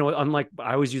 unlike,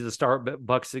 I always use the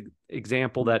Starbucks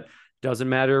example, that doesn't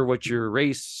matter what your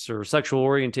race or sexual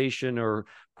orientation or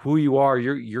who you are,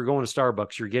 you're going to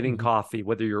Starbucks, you're getting coffee,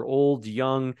 whether you're old,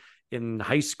 young, in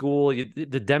high school. The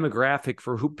demographic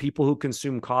for people who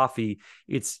consume coffee,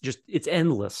 it's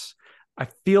endless. I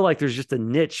feel like there's just a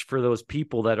niche for those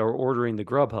people that are ordering the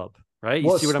Grubhub, right?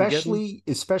 You see what I'm getting?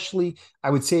 Especially, I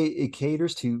would say it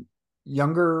caters to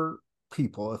younger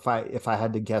people. If I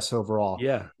had to guess overall,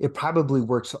 it probably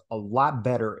works a lot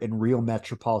better in real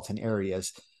metropolitan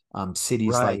areas,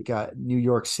 cities like New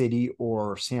York City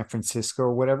or San Francisco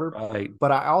or whatever. Right.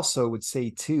 But I also would say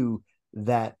too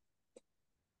that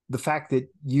the fact that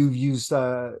you've used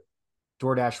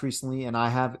DoorDash recently, and I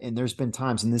have, and there's been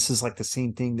times, and this is like the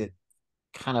same thing that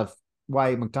kind of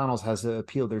why McDonald's has an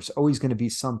appeal. There's always going to be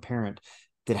some parent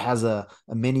that has a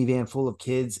minivan full of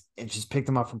kids and just pick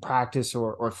them up from practice,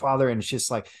 or father, and it's just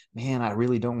like, man, I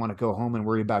really don't want to go home and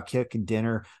worry about cooking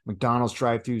dinner. McDonald's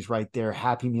drive-throughs right there,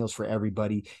 Happy Meals for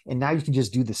everybody. And now you can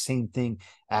just do the same thing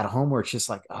at home, where it's just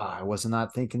like, I was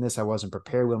not thinking this. I wasn't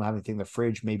prepared. We don't have anything in the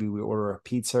fridge. Maybe we order a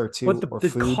pizza or two But or the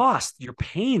food. cost you're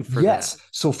paying for Yes. that.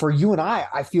 So for you and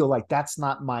I feel like that's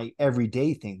not my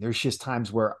everyday thing. There's just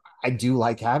times where I do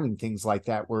like having things like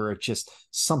that, where it just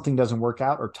something doesn't work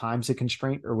out, or time's a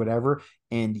constraint or whatever.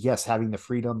 And yes, having the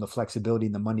freedom, the flexibility,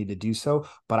 and the money to do so.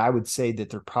 But I would say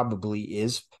that there probably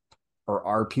is, or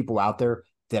are, people out there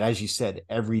that, as you said,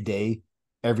 every day,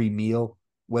 every meal,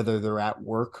 whether they're at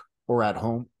work or at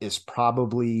home, is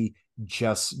probably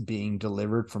just being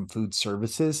delivered from food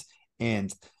services.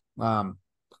 And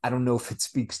I don't know if it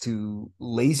speaks to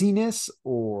laziness,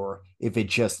 or if it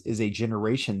just is a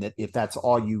generation that, if that's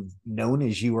all you've known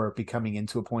as you are becoming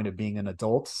into a point of being an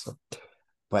adult. So,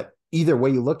 but either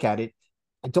way you look at it,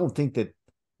 I don't think that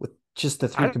with just the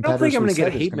three I don't think competitors I'm we going to get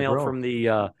said, it's hate going to mail grow. from the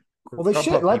Well, they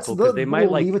should. Grubhub people, because they might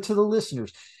We'll leave like, it to the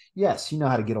listeners. Yes, you know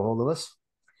how to get a hold of us.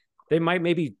 they might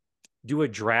maybe do a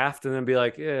draft and then be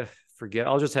like, forget.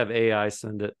 I'll just have AI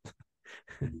send it.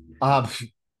 Um,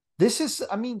 this is,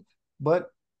 I mean, but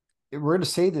we're going to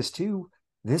say this too.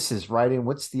 This is right in,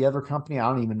 what's the other company? I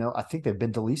don't even know. I think they've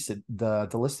been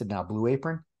delisted now. Blue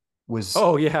Apron was,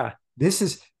 Oh yeah. this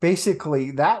is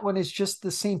basically, that one is just the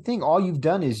same thing. All you've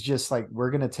done is just like, we're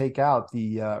going to take out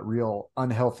the real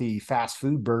unhealthy fast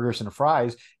food burgers and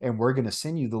fries, and we're going to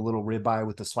send you the little ribeye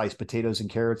with the sliced potatoes and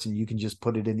carrots, and you can just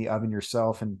put it in the oven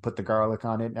yourself and put the garlic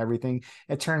on it and everything.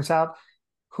 It turns out,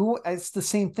 it's the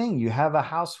same thing. You have a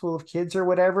house full of kids or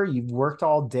whatever. You've worked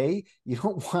all day. You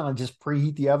don't want to just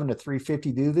preheat the oven to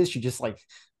 350, do this. You're just like,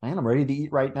 man, I'm ready to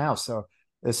eat right now. So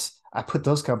I put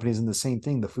those companies in the same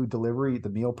thing, the food delivery, the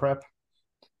meal prep.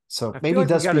 So I feel maybe it like we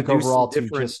does got to speak do some overall to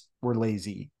different. just, we're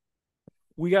lazy.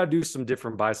 We got to do some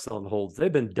different buy, sell, and holds.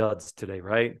 They've been duds today,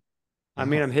 right? I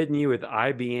mean, Yeah. I'm hitting you with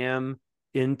IBM,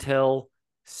 Intel,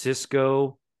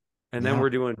 Cisco, and then Yeah. we're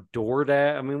doing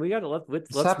DoorDash. I mean, we got to This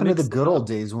let's happened to the mix it good old up.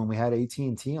 days when we had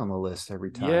AT&T on the list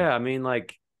every time. Yeah, I mean,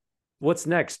 like, what's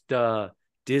next?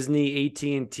 Disney,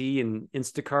 AT&T, and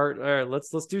Instacart. All right,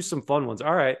 let's do some fun ones.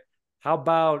 All right, how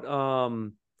about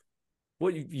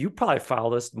well, you probably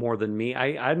follow this more than me.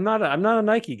 I'm not a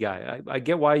Nike guy. I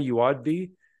get why you ought to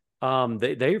be.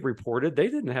 They reported they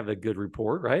didn't have a good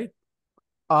report, right?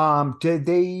 Did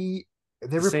they The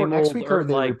report same next old week, or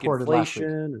they like reported last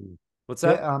inflation week? and what's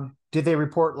that? Did they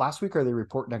report last week, or they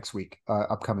report next week,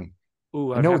 upcoming?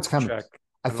 Ooh, I I'd know have it's to coming. check.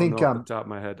 I I don't think know off the top of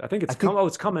my head. I think I it's think come. Oh,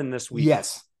 it's coming this week.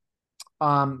 yes.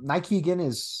 Nike again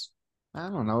is, I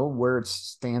don't know where it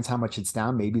stands, how much it's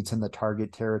down. Maybe it's in the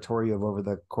target territory of, over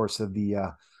the course of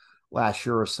the last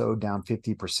year or so, down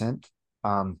 50%.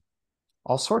 Um,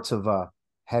 all sorts of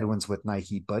headwinds with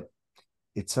Nike, but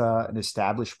it's an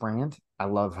established brand. I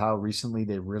love how recently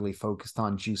they really focused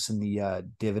on juicing the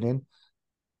dividend.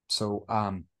 So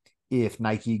if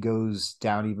Nike goes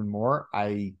down even more,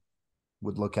 I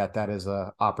would look at that as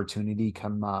a opportunity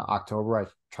come October. I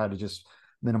try to just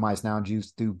minimize now and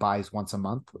juice, do buys once a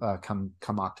month. Come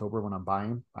October when I'm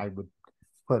buying, I would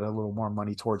put a little more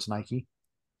money towards Nike.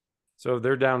 So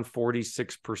they're down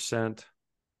 46%.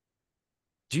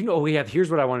 Do you know we have? Here's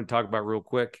what I want to talk about real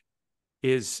quick.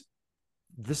 Is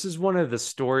this is one of the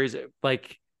stories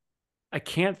like I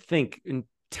can't think, and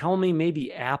tell me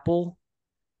maybe Apple,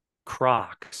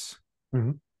 Crocs,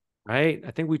 Mhm. right?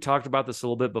 I think we talked about this a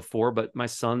little bit before, but my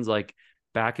son's like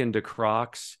back into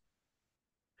Crocs,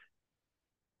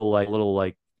 like little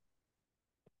like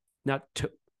not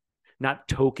to, not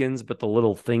tokens, but the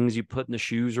little things you put in the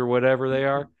shoes or whatever they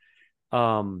are.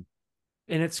 Um,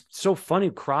 and it's so funny.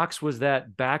 Crocs was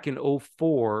that back in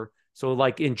 '04. So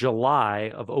like in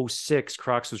July of '06,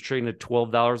 Crocs was trading at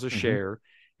 $12 a Mm-hmm. share.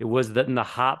 It was that, and the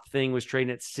hot thing was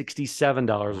trading at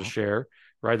 $67 a share,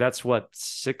 right? That's what,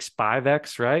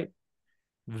 5x, right?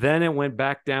 Then it went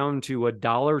back down to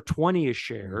 $1.20 a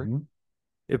share. Mm-hmm.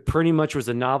 It pretty much was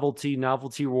a novelty.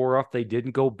 Novelty wore off. They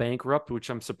didn't go bankrupt,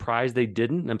 which I'm surprised they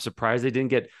didn't. I'm surprised they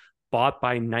didn't get bought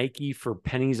by Nike for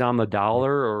pennies on the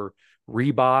dollar, or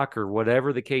Reebok, or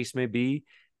whatever the case may be.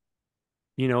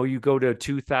 You know, you go to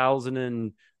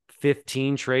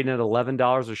 2015 trading at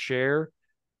 $11 a share,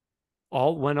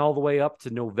 went all the way up to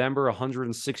November,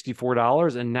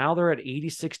 $164, and now they're at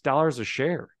 $86 a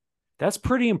share. That's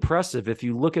pretty impressive if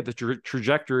you look at the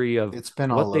trajectory of It's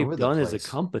been what all they've over the done as a place.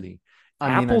 company. I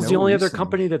mean, I Apple's know the only other recently.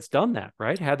 company that's done that,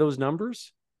 right? Had those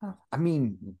numbers. I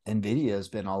mean, Nvidia has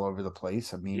been all over the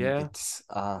place. I mean, Yeah, it's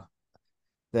that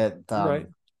you're right.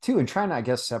 too, and trying to, I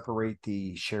guess, separate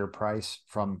the share price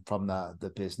from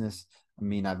the business. I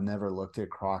mean, I've never looked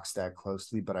at Crocs that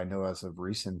closely, but I know as of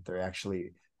recent, they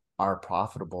actually are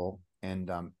profitable.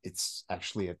 And it's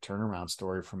actually a turnaround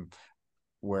story from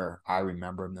where I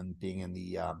remember them being in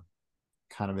the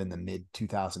kind of in the mid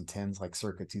 2010s, like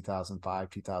circa 2005,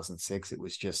 2006. It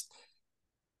was just,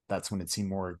 that's when it seemed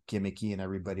more gimmicky and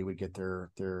everybody would get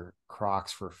their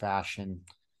Crocs for fashion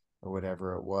or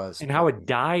whatever it was. And how it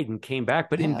died and came back.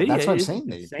 But Yeah, NVIDIA that's what I'm isn't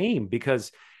saying. the same,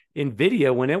 because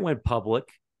NVIDIA, when it went public,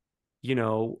 you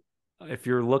know, if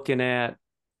you're looking at,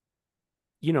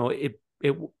 you know,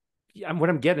 what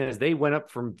I'm getting is they went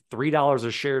up from $3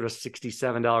 a share to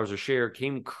 $67 a share,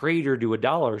 came cratered to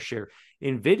 $1 a share.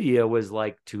 NVIDIA was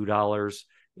like $2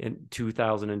 in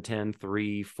 2010,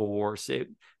 3, 4,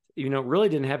 6. You know, it really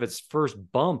didn't have its first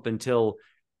bump until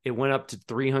it went up to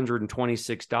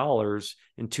 $326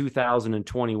 in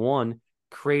 2021,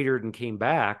 cratered and came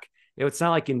back. It's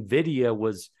not like NVIDIA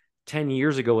was 10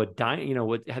 years ago, it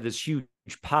had this huge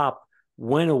pop,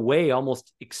 went away,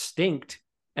 almost extinct,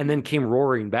 and then came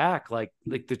roaring back like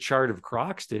the chart of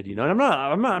Crocs did, you know. And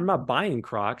I'm not buying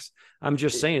Crocs. I'm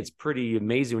just saying it's pretty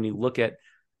amazing when you look at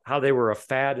how they were a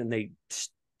fad and they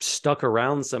stuck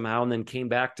around somehow and then came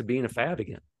back to being a fad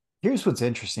again. Here's what's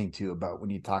interesting too about when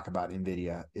you talk about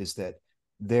NVIDIA is that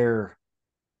their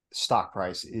stock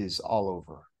price is all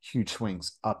over, huge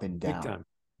swings up and down.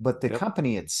 But the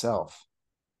company itself,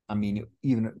 I mean,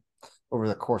 even over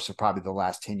the course of probably the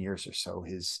last 10 years or so,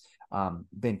 has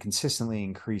been consistently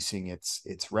increasing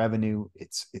its revenue,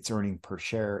 its earning per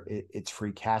share, its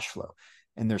free cash flow.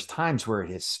 And there's times where it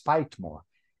has spiked more.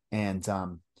 And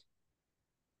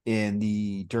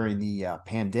during the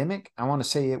pandemic, I want to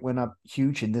say it went up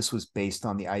huge. And this was based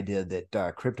on the idea that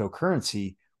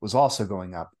cryptocurrency was also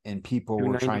going up and people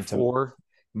were trying to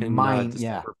mine.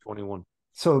 Yeah. 21.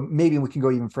 So maybe we can go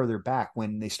even further back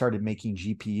when they started making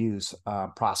GPUs,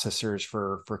 processors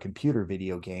for computer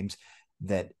video games,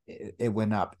 that it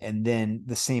went up. And then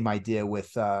the same idea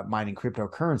with mining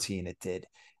cryptocurrency, and it did.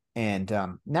 And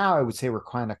now I would say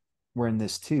we're in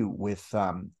this too with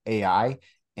AI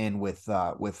and with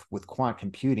quantum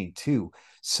computing too.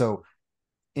 So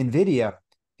NVIDIA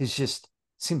is just,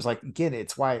 seems like, again,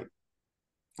 it's why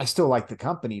I still like the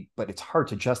company, but it's hard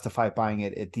to justify buying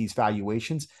it at these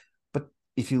valuations. But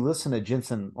if you listen to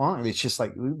Jensen Wong, it's just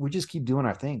like, we just keep doing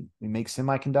our thing. We make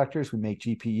semiconductors, we make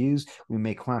GPUs, we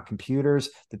make quantum computers,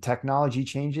 the technology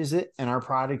changes it, and our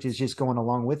product is just going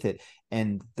along with it.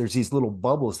 And there's these little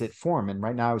bubbles that form. And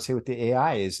right now I would say with the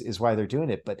AI is why they're doing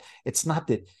it. But it's not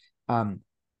that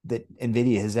that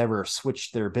NVIDIA has ever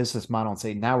switched their business model and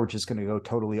say, now we're just going to go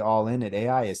totally all in at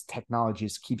AI. As technology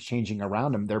just keeps changing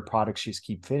around them, their products just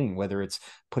keep fitting, whether it's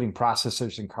putting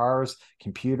processors in cars,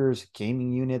 computers,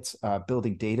 gaming units,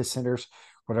 building data centers,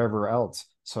 whatever else.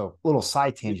 So a little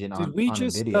side tangent Did we on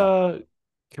just NVIDIA.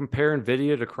 Compare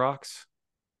NVIDIA to Crocs?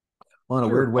 Well, in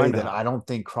a weird way that I don't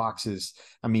think Crocs is,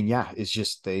 I mean, yeah, it's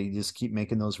just, they just keep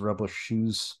making those rubber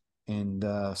shoes, and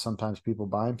sometimes people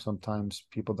buy them, sometimes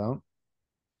people don't.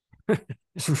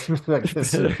 like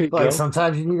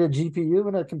sometimes you need a GPU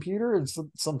and a computer, and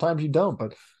sometimes you don't.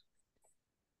 But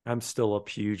I'm still up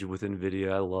huge with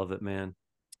NVIDIA. I love it, man.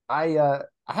 I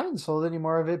haven't sold any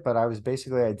more of it, but I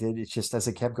did. It's just as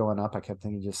it kept going up, I kept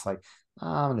thinking just like, oh,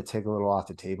 I'm going to take a little off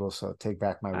the table. So take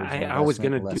back my original. I was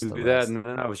going to do that, and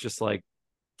then I was just like,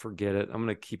 forget it. I'm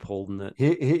going to keep holding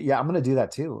it. Yeah, I'm going to do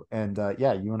that too. And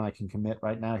yeah, you and I can commit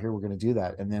right now here. We're going to do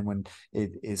that. And then when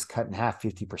it is cut in half,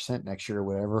 50% next year or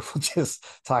whatever, we'll just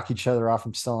talk each other off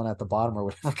from selling at the bottom or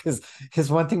whatever.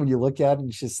 Because one thing when you look at it,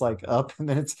 it's just like up, and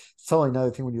then it's totally another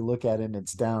thing when you look at it and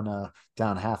it's down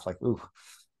half, like, ooh.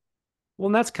 Well,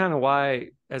 and that's kind of why,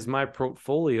 as my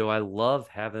portfolio, I love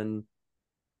having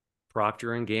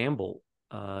Procter and Gamble,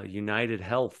 United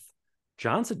Health,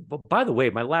 Johnson. But by the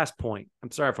way, my last point, I'm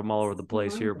sorry if I'm all over the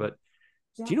place here, but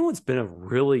do you know what's been a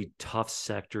really tough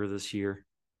sector this year?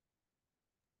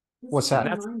 What's that?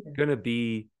 And that's going to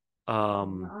be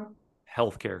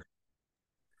healthcare.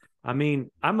 I mean,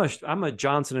 I'm a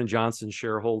Johnson & Johnson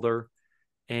shareholder,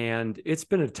 and it's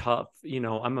been a tough,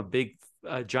 I'm a big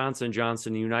Johnson &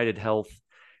 Johnson, United Health,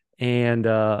 and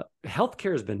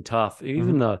healthcare has been tough.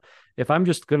 Even if I'm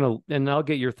just going to, and I'll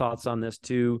get your thoughts on this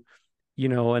too,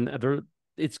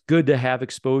 it's good to have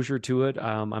exposure to it.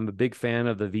 I'm a big fan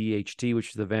of the VHT, which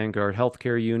is the Vanguard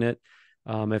Healthcare Unit.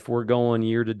 If we're going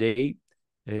year to date,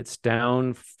 it's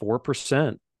down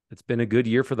 4%. It's been a good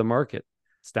year for the market.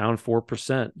 It's down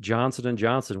 4%. Johnson &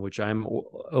 Johnson, which I'm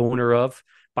owner of.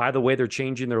 By the way, they're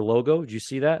changing their logo. Did you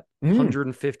see that?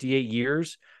 158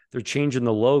 years. They're changing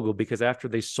the logo because after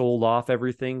they sold off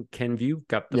everything, Kenvue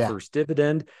got the first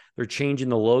dividend. They're changing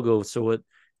the logo so it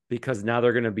because now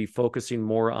they're going to be focusing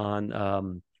more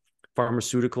on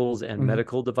pharmaceuticals and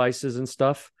medical devices and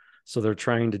stuff. So they're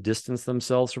trying to distance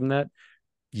themselves from that.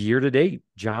 Year to date,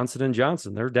 Johnson &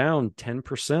 Johnson, they're down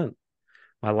 10%.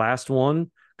 My last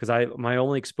one, because my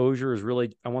only exposure is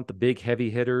really, I want the big heavy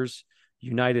hitters,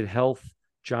 United Health,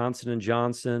 Johnson &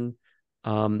 Johnson,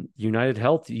 United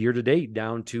Health year to date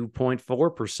down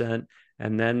 2.4%.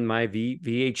 And then my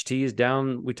VHT is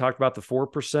down. We talked about the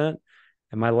 4%.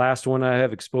 And my last one I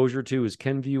have exposure to is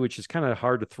Kenvue, which is kind of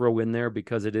hard to throw in there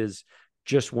because it is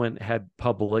just had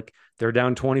public. They're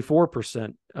down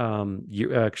 24%.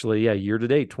 Year to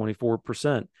date,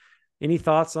 24%. Any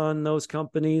thoughts on those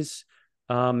companies?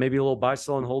 Maybe a little buy,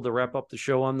 sell, and hold to wrap up the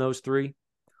show on those three.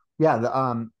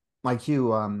 Yeah. Like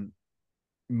you,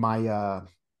 my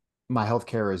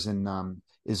healthcare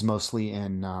is mostly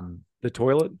in the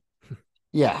toilet.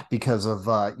 Yeah, because of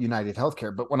United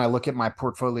Healthcare. But when I look at my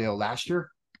portfolio last year,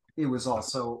 it was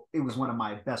one of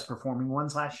my best performing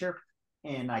ones last year.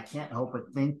 And I can't help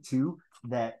but think too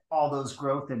that all those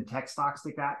growth and tech stocks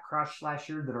that got crushed last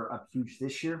year that are up huge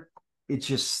this year, it's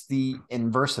just the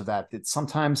inverse of that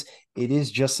sometimes it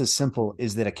is just as simple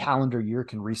as that a calendar year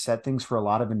can reset things for a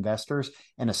lot of investors,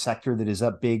 and a sector that is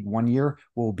up big one year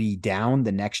will be down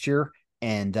the next year,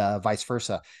 and vice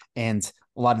versa. And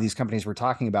a lot of these companies we're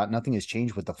talking about, nothing has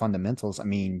changed with the fundamentals. I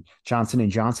mean, Johnson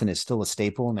 & Johnson is still a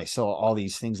staple, and they sell all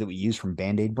these things that we use from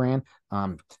Band-Aid brand.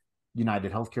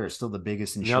 United Healthcare is still the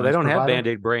biggest insurance No, they don't provider. have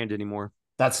Band-Aid brand anymore.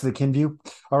 That's the Kenvue.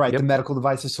 All right. Yep. The medical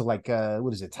devices. So like,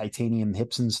 what is it? Titanium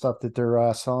hips and stuff that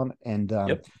they're selling, and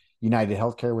United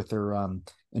Healthcare with their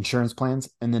insurance plans.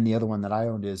 And then the other one that I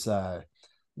owned is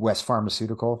West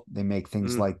Pharmaceutical. They make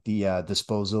things like the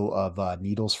disposal of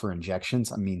needles for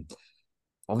injections. I mean,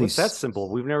 all these. That's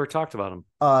simple. We've never talked about them.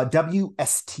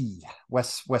 WST,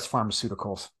 West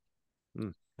Pharmaceuticals.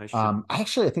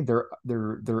 I think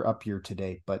they're up here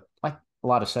today, but like a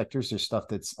lot of sectors, there's stuff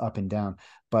that's up and down.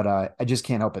 But I just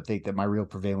can't help but think that my real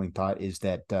prevailing thought is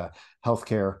that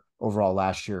healthcare overall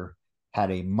last year had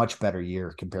a much better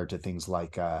year compared to things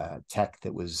like tech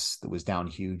that was down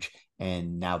huge.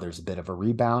 And now there's a bit of a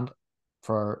rebound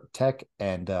for tech,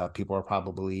 and people are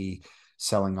probably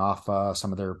selling off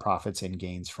some of their profits and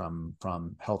gains from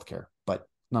healthcare. But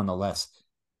nonetheless,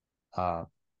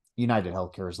 United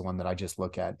Healthcare is the one that I just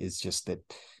look at. Is just that,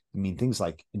 I mean, things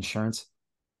like insurance,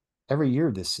 every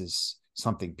year this is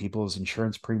something. People's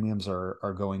insurance premiums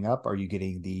are going up. Are you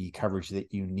getting the coverage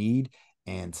that you need?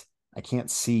 And I can't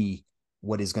see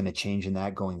what is going to change in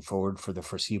that going forward for the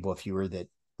foreseeable future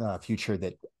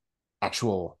that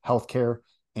actual healthcare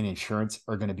and insurance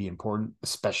are going to be important,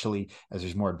 especially as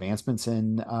there's more advancements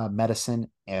in medicine,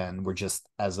 and we're just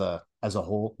as a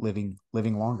whole living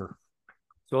longer.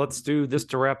 So let's do this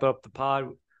to wrap up the pod.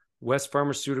 West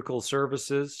Pharmaceutical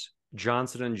Services,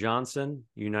 Johnson & Johnson,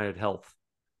 United Health.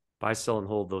 Buy, sell, and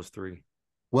hold those three.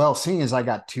 Well, seeing as I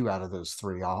got two out of those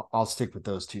three, I'll stick with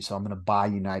those two. So I'm going to buy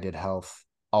United Health.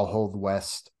 I'll hold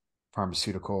West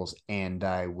Pharmaceuticals, and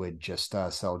I would just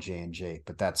sell J&J.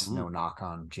 But that's no knock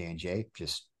on J&J.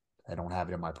 Just I don't have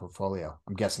it in my portfolio.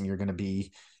 I'm guessing you're going to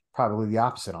be probably the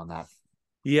opposite on that.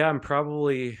 Yeah, I'm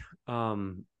probably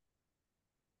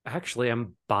actually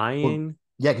I'm buying. Well,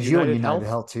 yeah, because you own United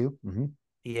Health too. Mm-hmm.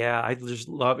 Yeah, I just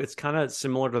love it's kind of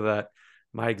similar to that.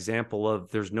 My example of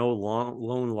there's no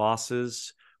loan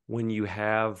losses when you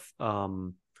have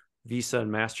Visa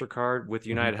and MasterCard with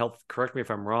United Health. Correct me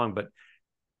if I'm wrong, but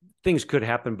things could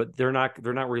happen, but they're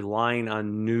not relying on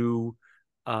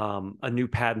a new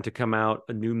patent to come out,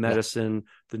 a new medicine,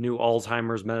 the new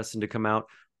Alzheimer's medicine to come out.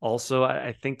 Also,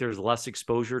 I think there's less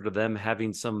exposure to them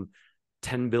having some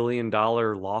 $10 billion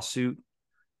lawsuit,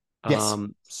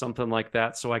 something like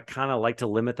that. So I kind of like to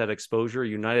limit that exposure.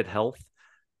 United Health,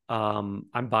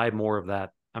 I'm buying more of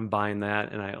that. I'm buying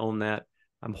that, and I own that.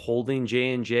 I'm holding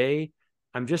J&J.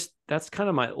 That's kind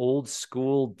of my old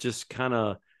school, just kind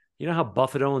of, you know how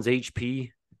Buffett owns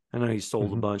HP? I know he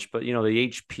sold a bunch, but you know, the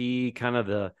HP, kind of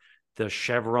the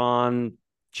Chevron.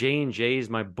 J&J is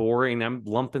my boring. I'm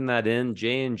lumping that in.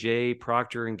 J&J,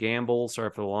 Procter and Gamble. Sorry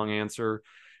for the long answer.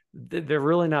 They're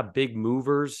really not big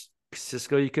movers.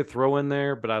 Cisco you could throw in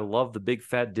there, but I love the big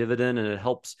fat dividend, and it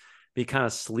helps me kind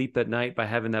of sleep at night by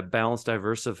having that balanced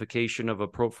diversification of a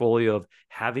portfolio of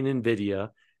having NVIDIA,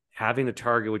 having a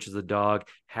Target, which is a dog,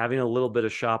 having a little bit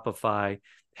of Shopify,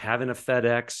 having a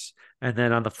FedEx, and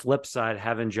then on the flip side,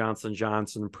 having Johnson &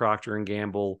 Johnson, Procter and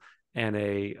Gamble, and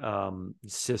a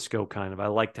Cisco kind of. I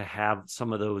like to have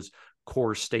some of those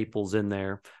core staples in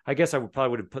there. I guess I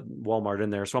would have put Walmart in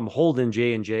there. So I'm holding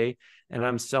J&J, and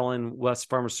I'm selling West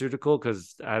Pharmaceutical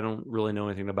because I don't really know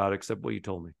anything about it except what you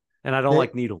told me. And I don't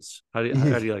like needles. How do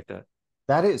you like that?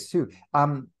 That is too.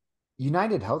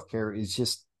 United Healthcare is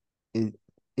just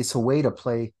it's a way to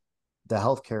play the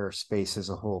healthcare space as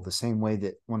a whole. The same way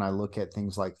that when I look at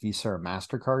things like Visa or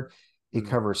MasterCard, it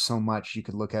covers so much. You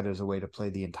could look at it as a way to play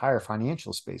the entire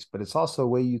financial space, but it's also a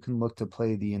way you can look to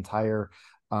play the entire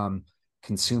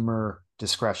consumer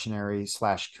discretionary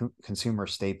 / consumer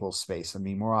staples space. I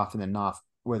mean, more often than not,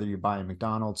 whether you're buying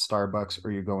McDonald's, Starbucks,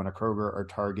 or you're going to Kroger or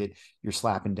Target, you're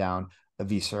slapping down a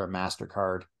Visa or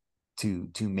MasterCard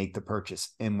to make the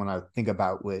purchase. And when I think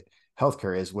about what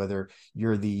healthcare is, whether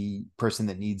you're the person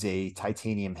that needs a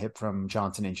titanium hip from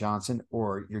Johnson & Johnson,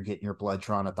 or you're getting your blood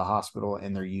drawn at the hospital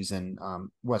and they're using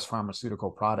West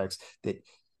Pharmaceutical products, that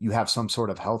you have some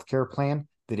sort of healthcare plan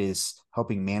that is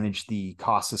helping manage the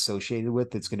costs associated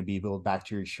with, that's going to be billed back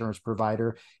to your insurance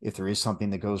provider. If there is something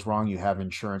that goes wrong, you have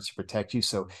insurance to protect you.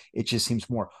 So it just seems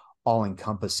more all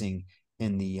encompassing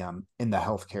in the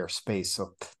healthcare space.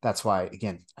 So that's why,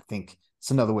 again, I think it's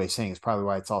another way of saying it's probably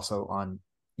why it's also on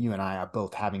you and I are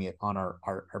both having it on our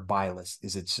buy list.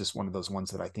 Is it's just one of those ones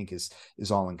that I think is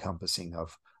all encompassing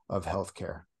of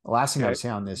healthcare. The last thing I would say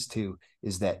on this too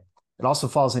is that it also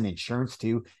falls in insurance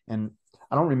too. And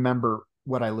I don't remember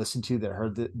what I listened to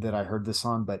that I heard this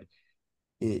on, but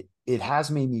it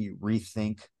has made me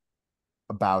rethink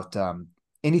about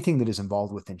anything that is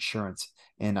involved with insurance.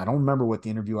 And I don't remember what the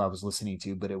interview I was listening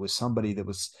to, but it was somebody that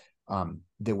was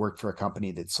that worked for a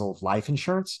company that sold life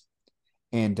insurance.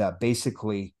 And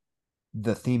basically,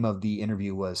 the theme of the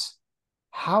interview was,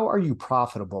 how are you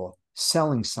profitable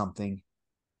selling something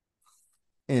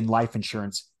in life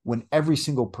insurance when every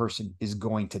single person is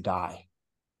going to die?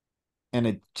 And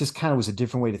it just kind of was a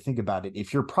different way to think about it.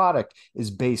 If your product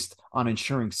is based on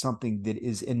ensuring something that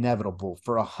is inevitable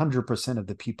for 100% of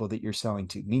the people that you're selling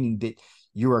to, meaning that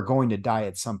you are going to die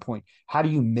at some point, how do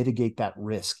you mitigate that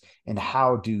risk, and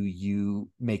how do you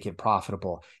make it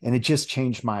profitable? And it just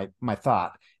changed my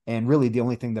thought. And really, the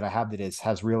only thing that I have that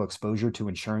has real exposure to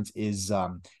insurance is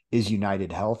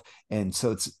United Health. And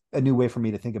so it's a new way for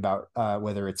me to think about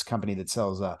whether it's a company that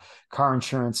sells car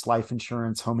insurance, life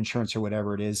insurance, home insurance, or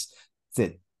whatever it is,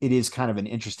 that it is kind of an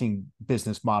interesting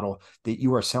business model that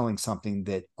you are selling something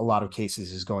that a lot of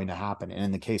cases is going to happen. And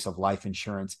in the case of life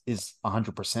insurance, is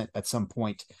 100% at some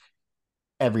point,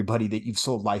 everybody that you've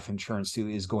sold life insurance to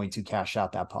is going to cash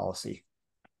out that policy.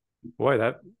 Boy,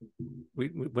 that we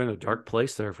went a dark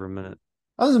place there for a minute.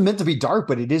 That wasn't meant to be dark,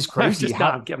 but it is crazy.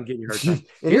 I'm getting your hard time.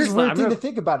 It is a weird thing to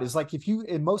think about. Is like, if you,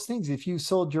 in most things, if you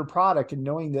sold your product and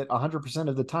knowing that 100%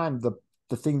 of the time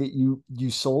the thing that you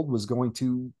sold was going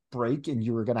to break and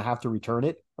you were going to have to return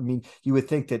it, I mean, you would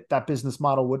think that business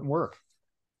model wouldn't work.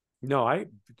 No, I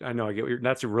know. I get what you're,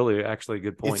 that's a really actually a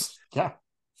good point. Yeah.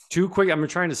 Too quick. I'm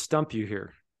trying to stump you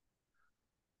here.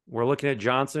 We're looking at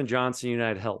Johnson & Johnson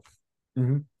United Health.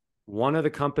 Mm-hmm. One of the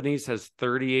companies has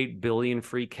 38 billion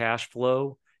free cash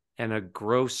flow and a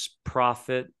gross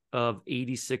profit of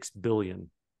 86 billion.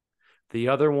 The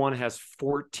other one has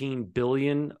 14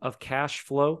 billion of cash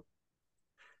flow.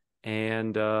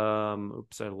 And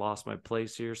oops, I lost my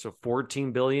place here. So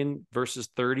 14 billion versus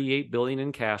 38 billion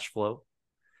in cash flow.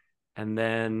 And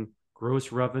then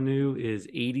gross revenue is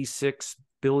 $86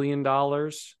 billion.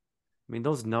 I mean,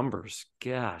 those numbers,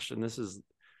 gosh. And this is,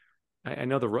 I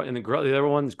know the other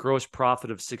one's gross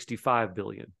profit of 65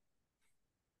 billion.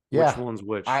 Yeah. Which one's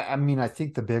which? I mean, I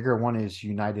think the bigger one is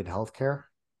United Healthcare.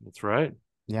 That's right.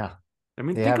 Yeah. I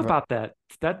mean, think about that.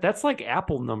 That's like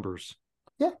Apple numbers.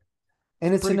 Yeah.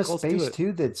 And it's in a space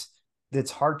too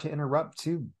that's hard to interrupt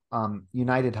too.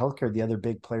 United Healthcare, the other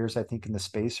big players I think in the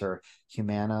space are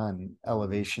Humana and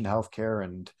Elevation Healthcare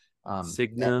and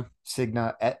Cigna.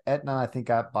 Aetna, I think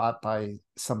got bought by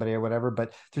somebody or whatever,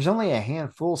 but there's only a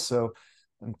handful. So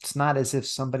it's not as if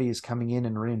somebody is coming in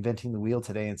and reinventing the wheel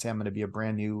today and say, I'm going to be a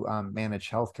brand new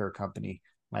managed healthcare company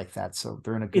like that. So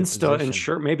they're in a good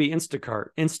position. Maybe Instacart,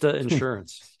 Insta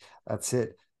Insurance. That's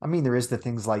it. I mean, there is the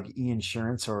things like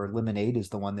e-insurance, or Lemonade is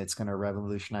the one that's going to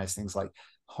revolutionize things like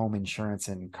home insurance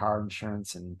and car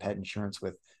insurance and pet insurance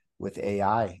with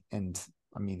AI. And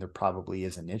I mean, there probably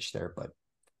is a niche there, but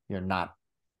you're not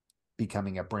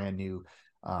becoming a brand new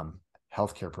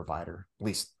healthcare provider, at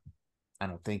least I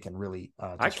don't think. And really,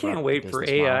 I can't wait for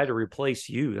AI to replace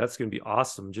you. That's going to be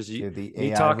awesome. Just the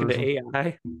me talking to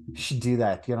AI. You should do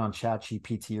that. Get on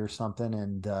ChatGPT or something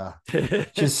and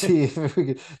just see if we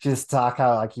could just talk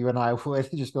how like you and I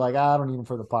would just be like, I don't even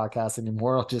for the podcast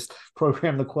anymore. I'll just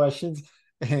program the questions.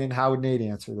 And how would Nate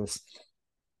answer this?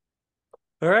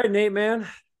 All right, Nate, man.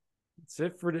 That's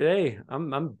it for today.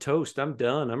 I'm toast. I'm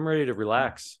done. I'm ready to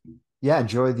relax. Yeah,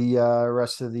 enjoy the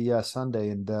rest of the Sunday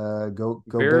and go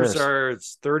Bears.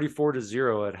 It's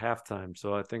 34-0 at halftime,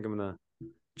 so I think I'm gonna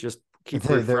just keep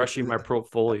They're refreshing my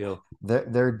portfolio.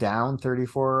 they're down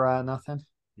 34 nothing.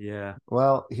 Yeah.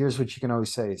 Well, here's what you can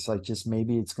always say. It's like just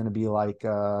maybe it's going to be like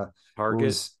what Target.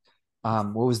 was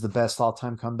what was the best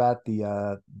all-time comeback?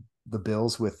 The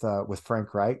Bills with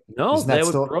Frank Wright. No, Isn't that that was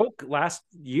still broke last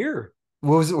year.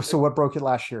 what was it? So what broke it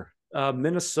last year?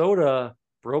 Minnesota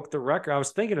broke the record. I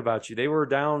was thinking about you. They were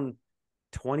down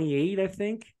 28, I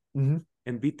think, and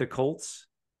beat the Colts.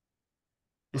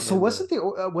 So And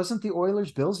wasn't the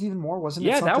Oilers Bills even more? Wasn't it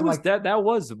yeah, something like that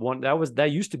was one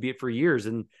that used to be it for years,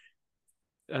 and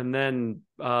then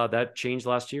that changed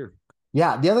last year.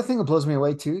 Yeah, the other thing that blows me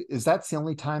away too is that's the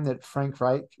only time that Frank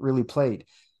Wright really played.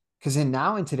 Because in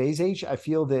today's age, I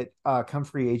feel that come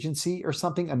free agency or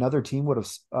something, another team would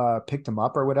have picked him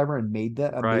up or whatever and made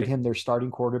Right. him their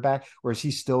starting quarterback, whereas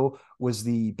he still was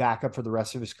the backup for the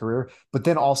rest of his career. But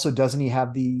then also, doesn't he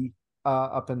have the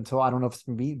up until I don't know if it's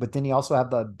gonna be, but then he also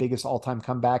had the biggest all time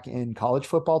comeback in college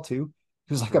football too.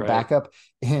 He was like a Right. backup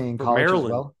in For college as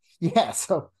Maryland. well. Yeah.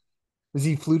 So was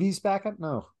he Flutie's backup?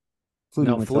 No, Flutie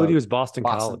No, went Flutie to was Boston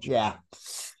Boston. College. Yeah.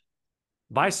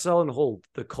 Buy, sell, and hold.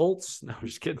 The Colts. No, I'm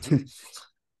just kidding.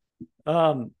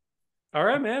 All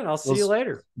right, man. I'll see you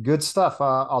later. Good stuff.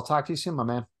 I'll talk to you soon, my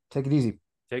man. Take it easy.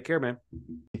 Take care, man.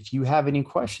 If you have any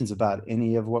questions about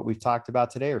any of what we've talked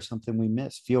about today or something we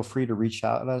missed, feel free to reach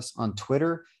out to us on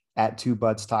Twitter at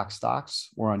 2budstalkstocks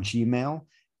or on Gmail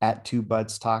at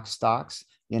 2budstalkstocks.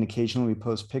 And occasionally we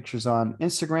post pictures on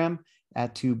Instagram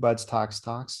at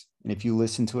 2budstalkstocks. And if you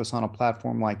listen to us on a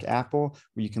platform like Apple,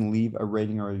 where you can leave a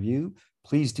rating or review,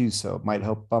 please do so. It might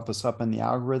help bump us up in the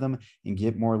algorithm and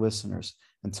get more listeners.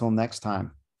 Until next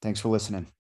time, thanks for listening.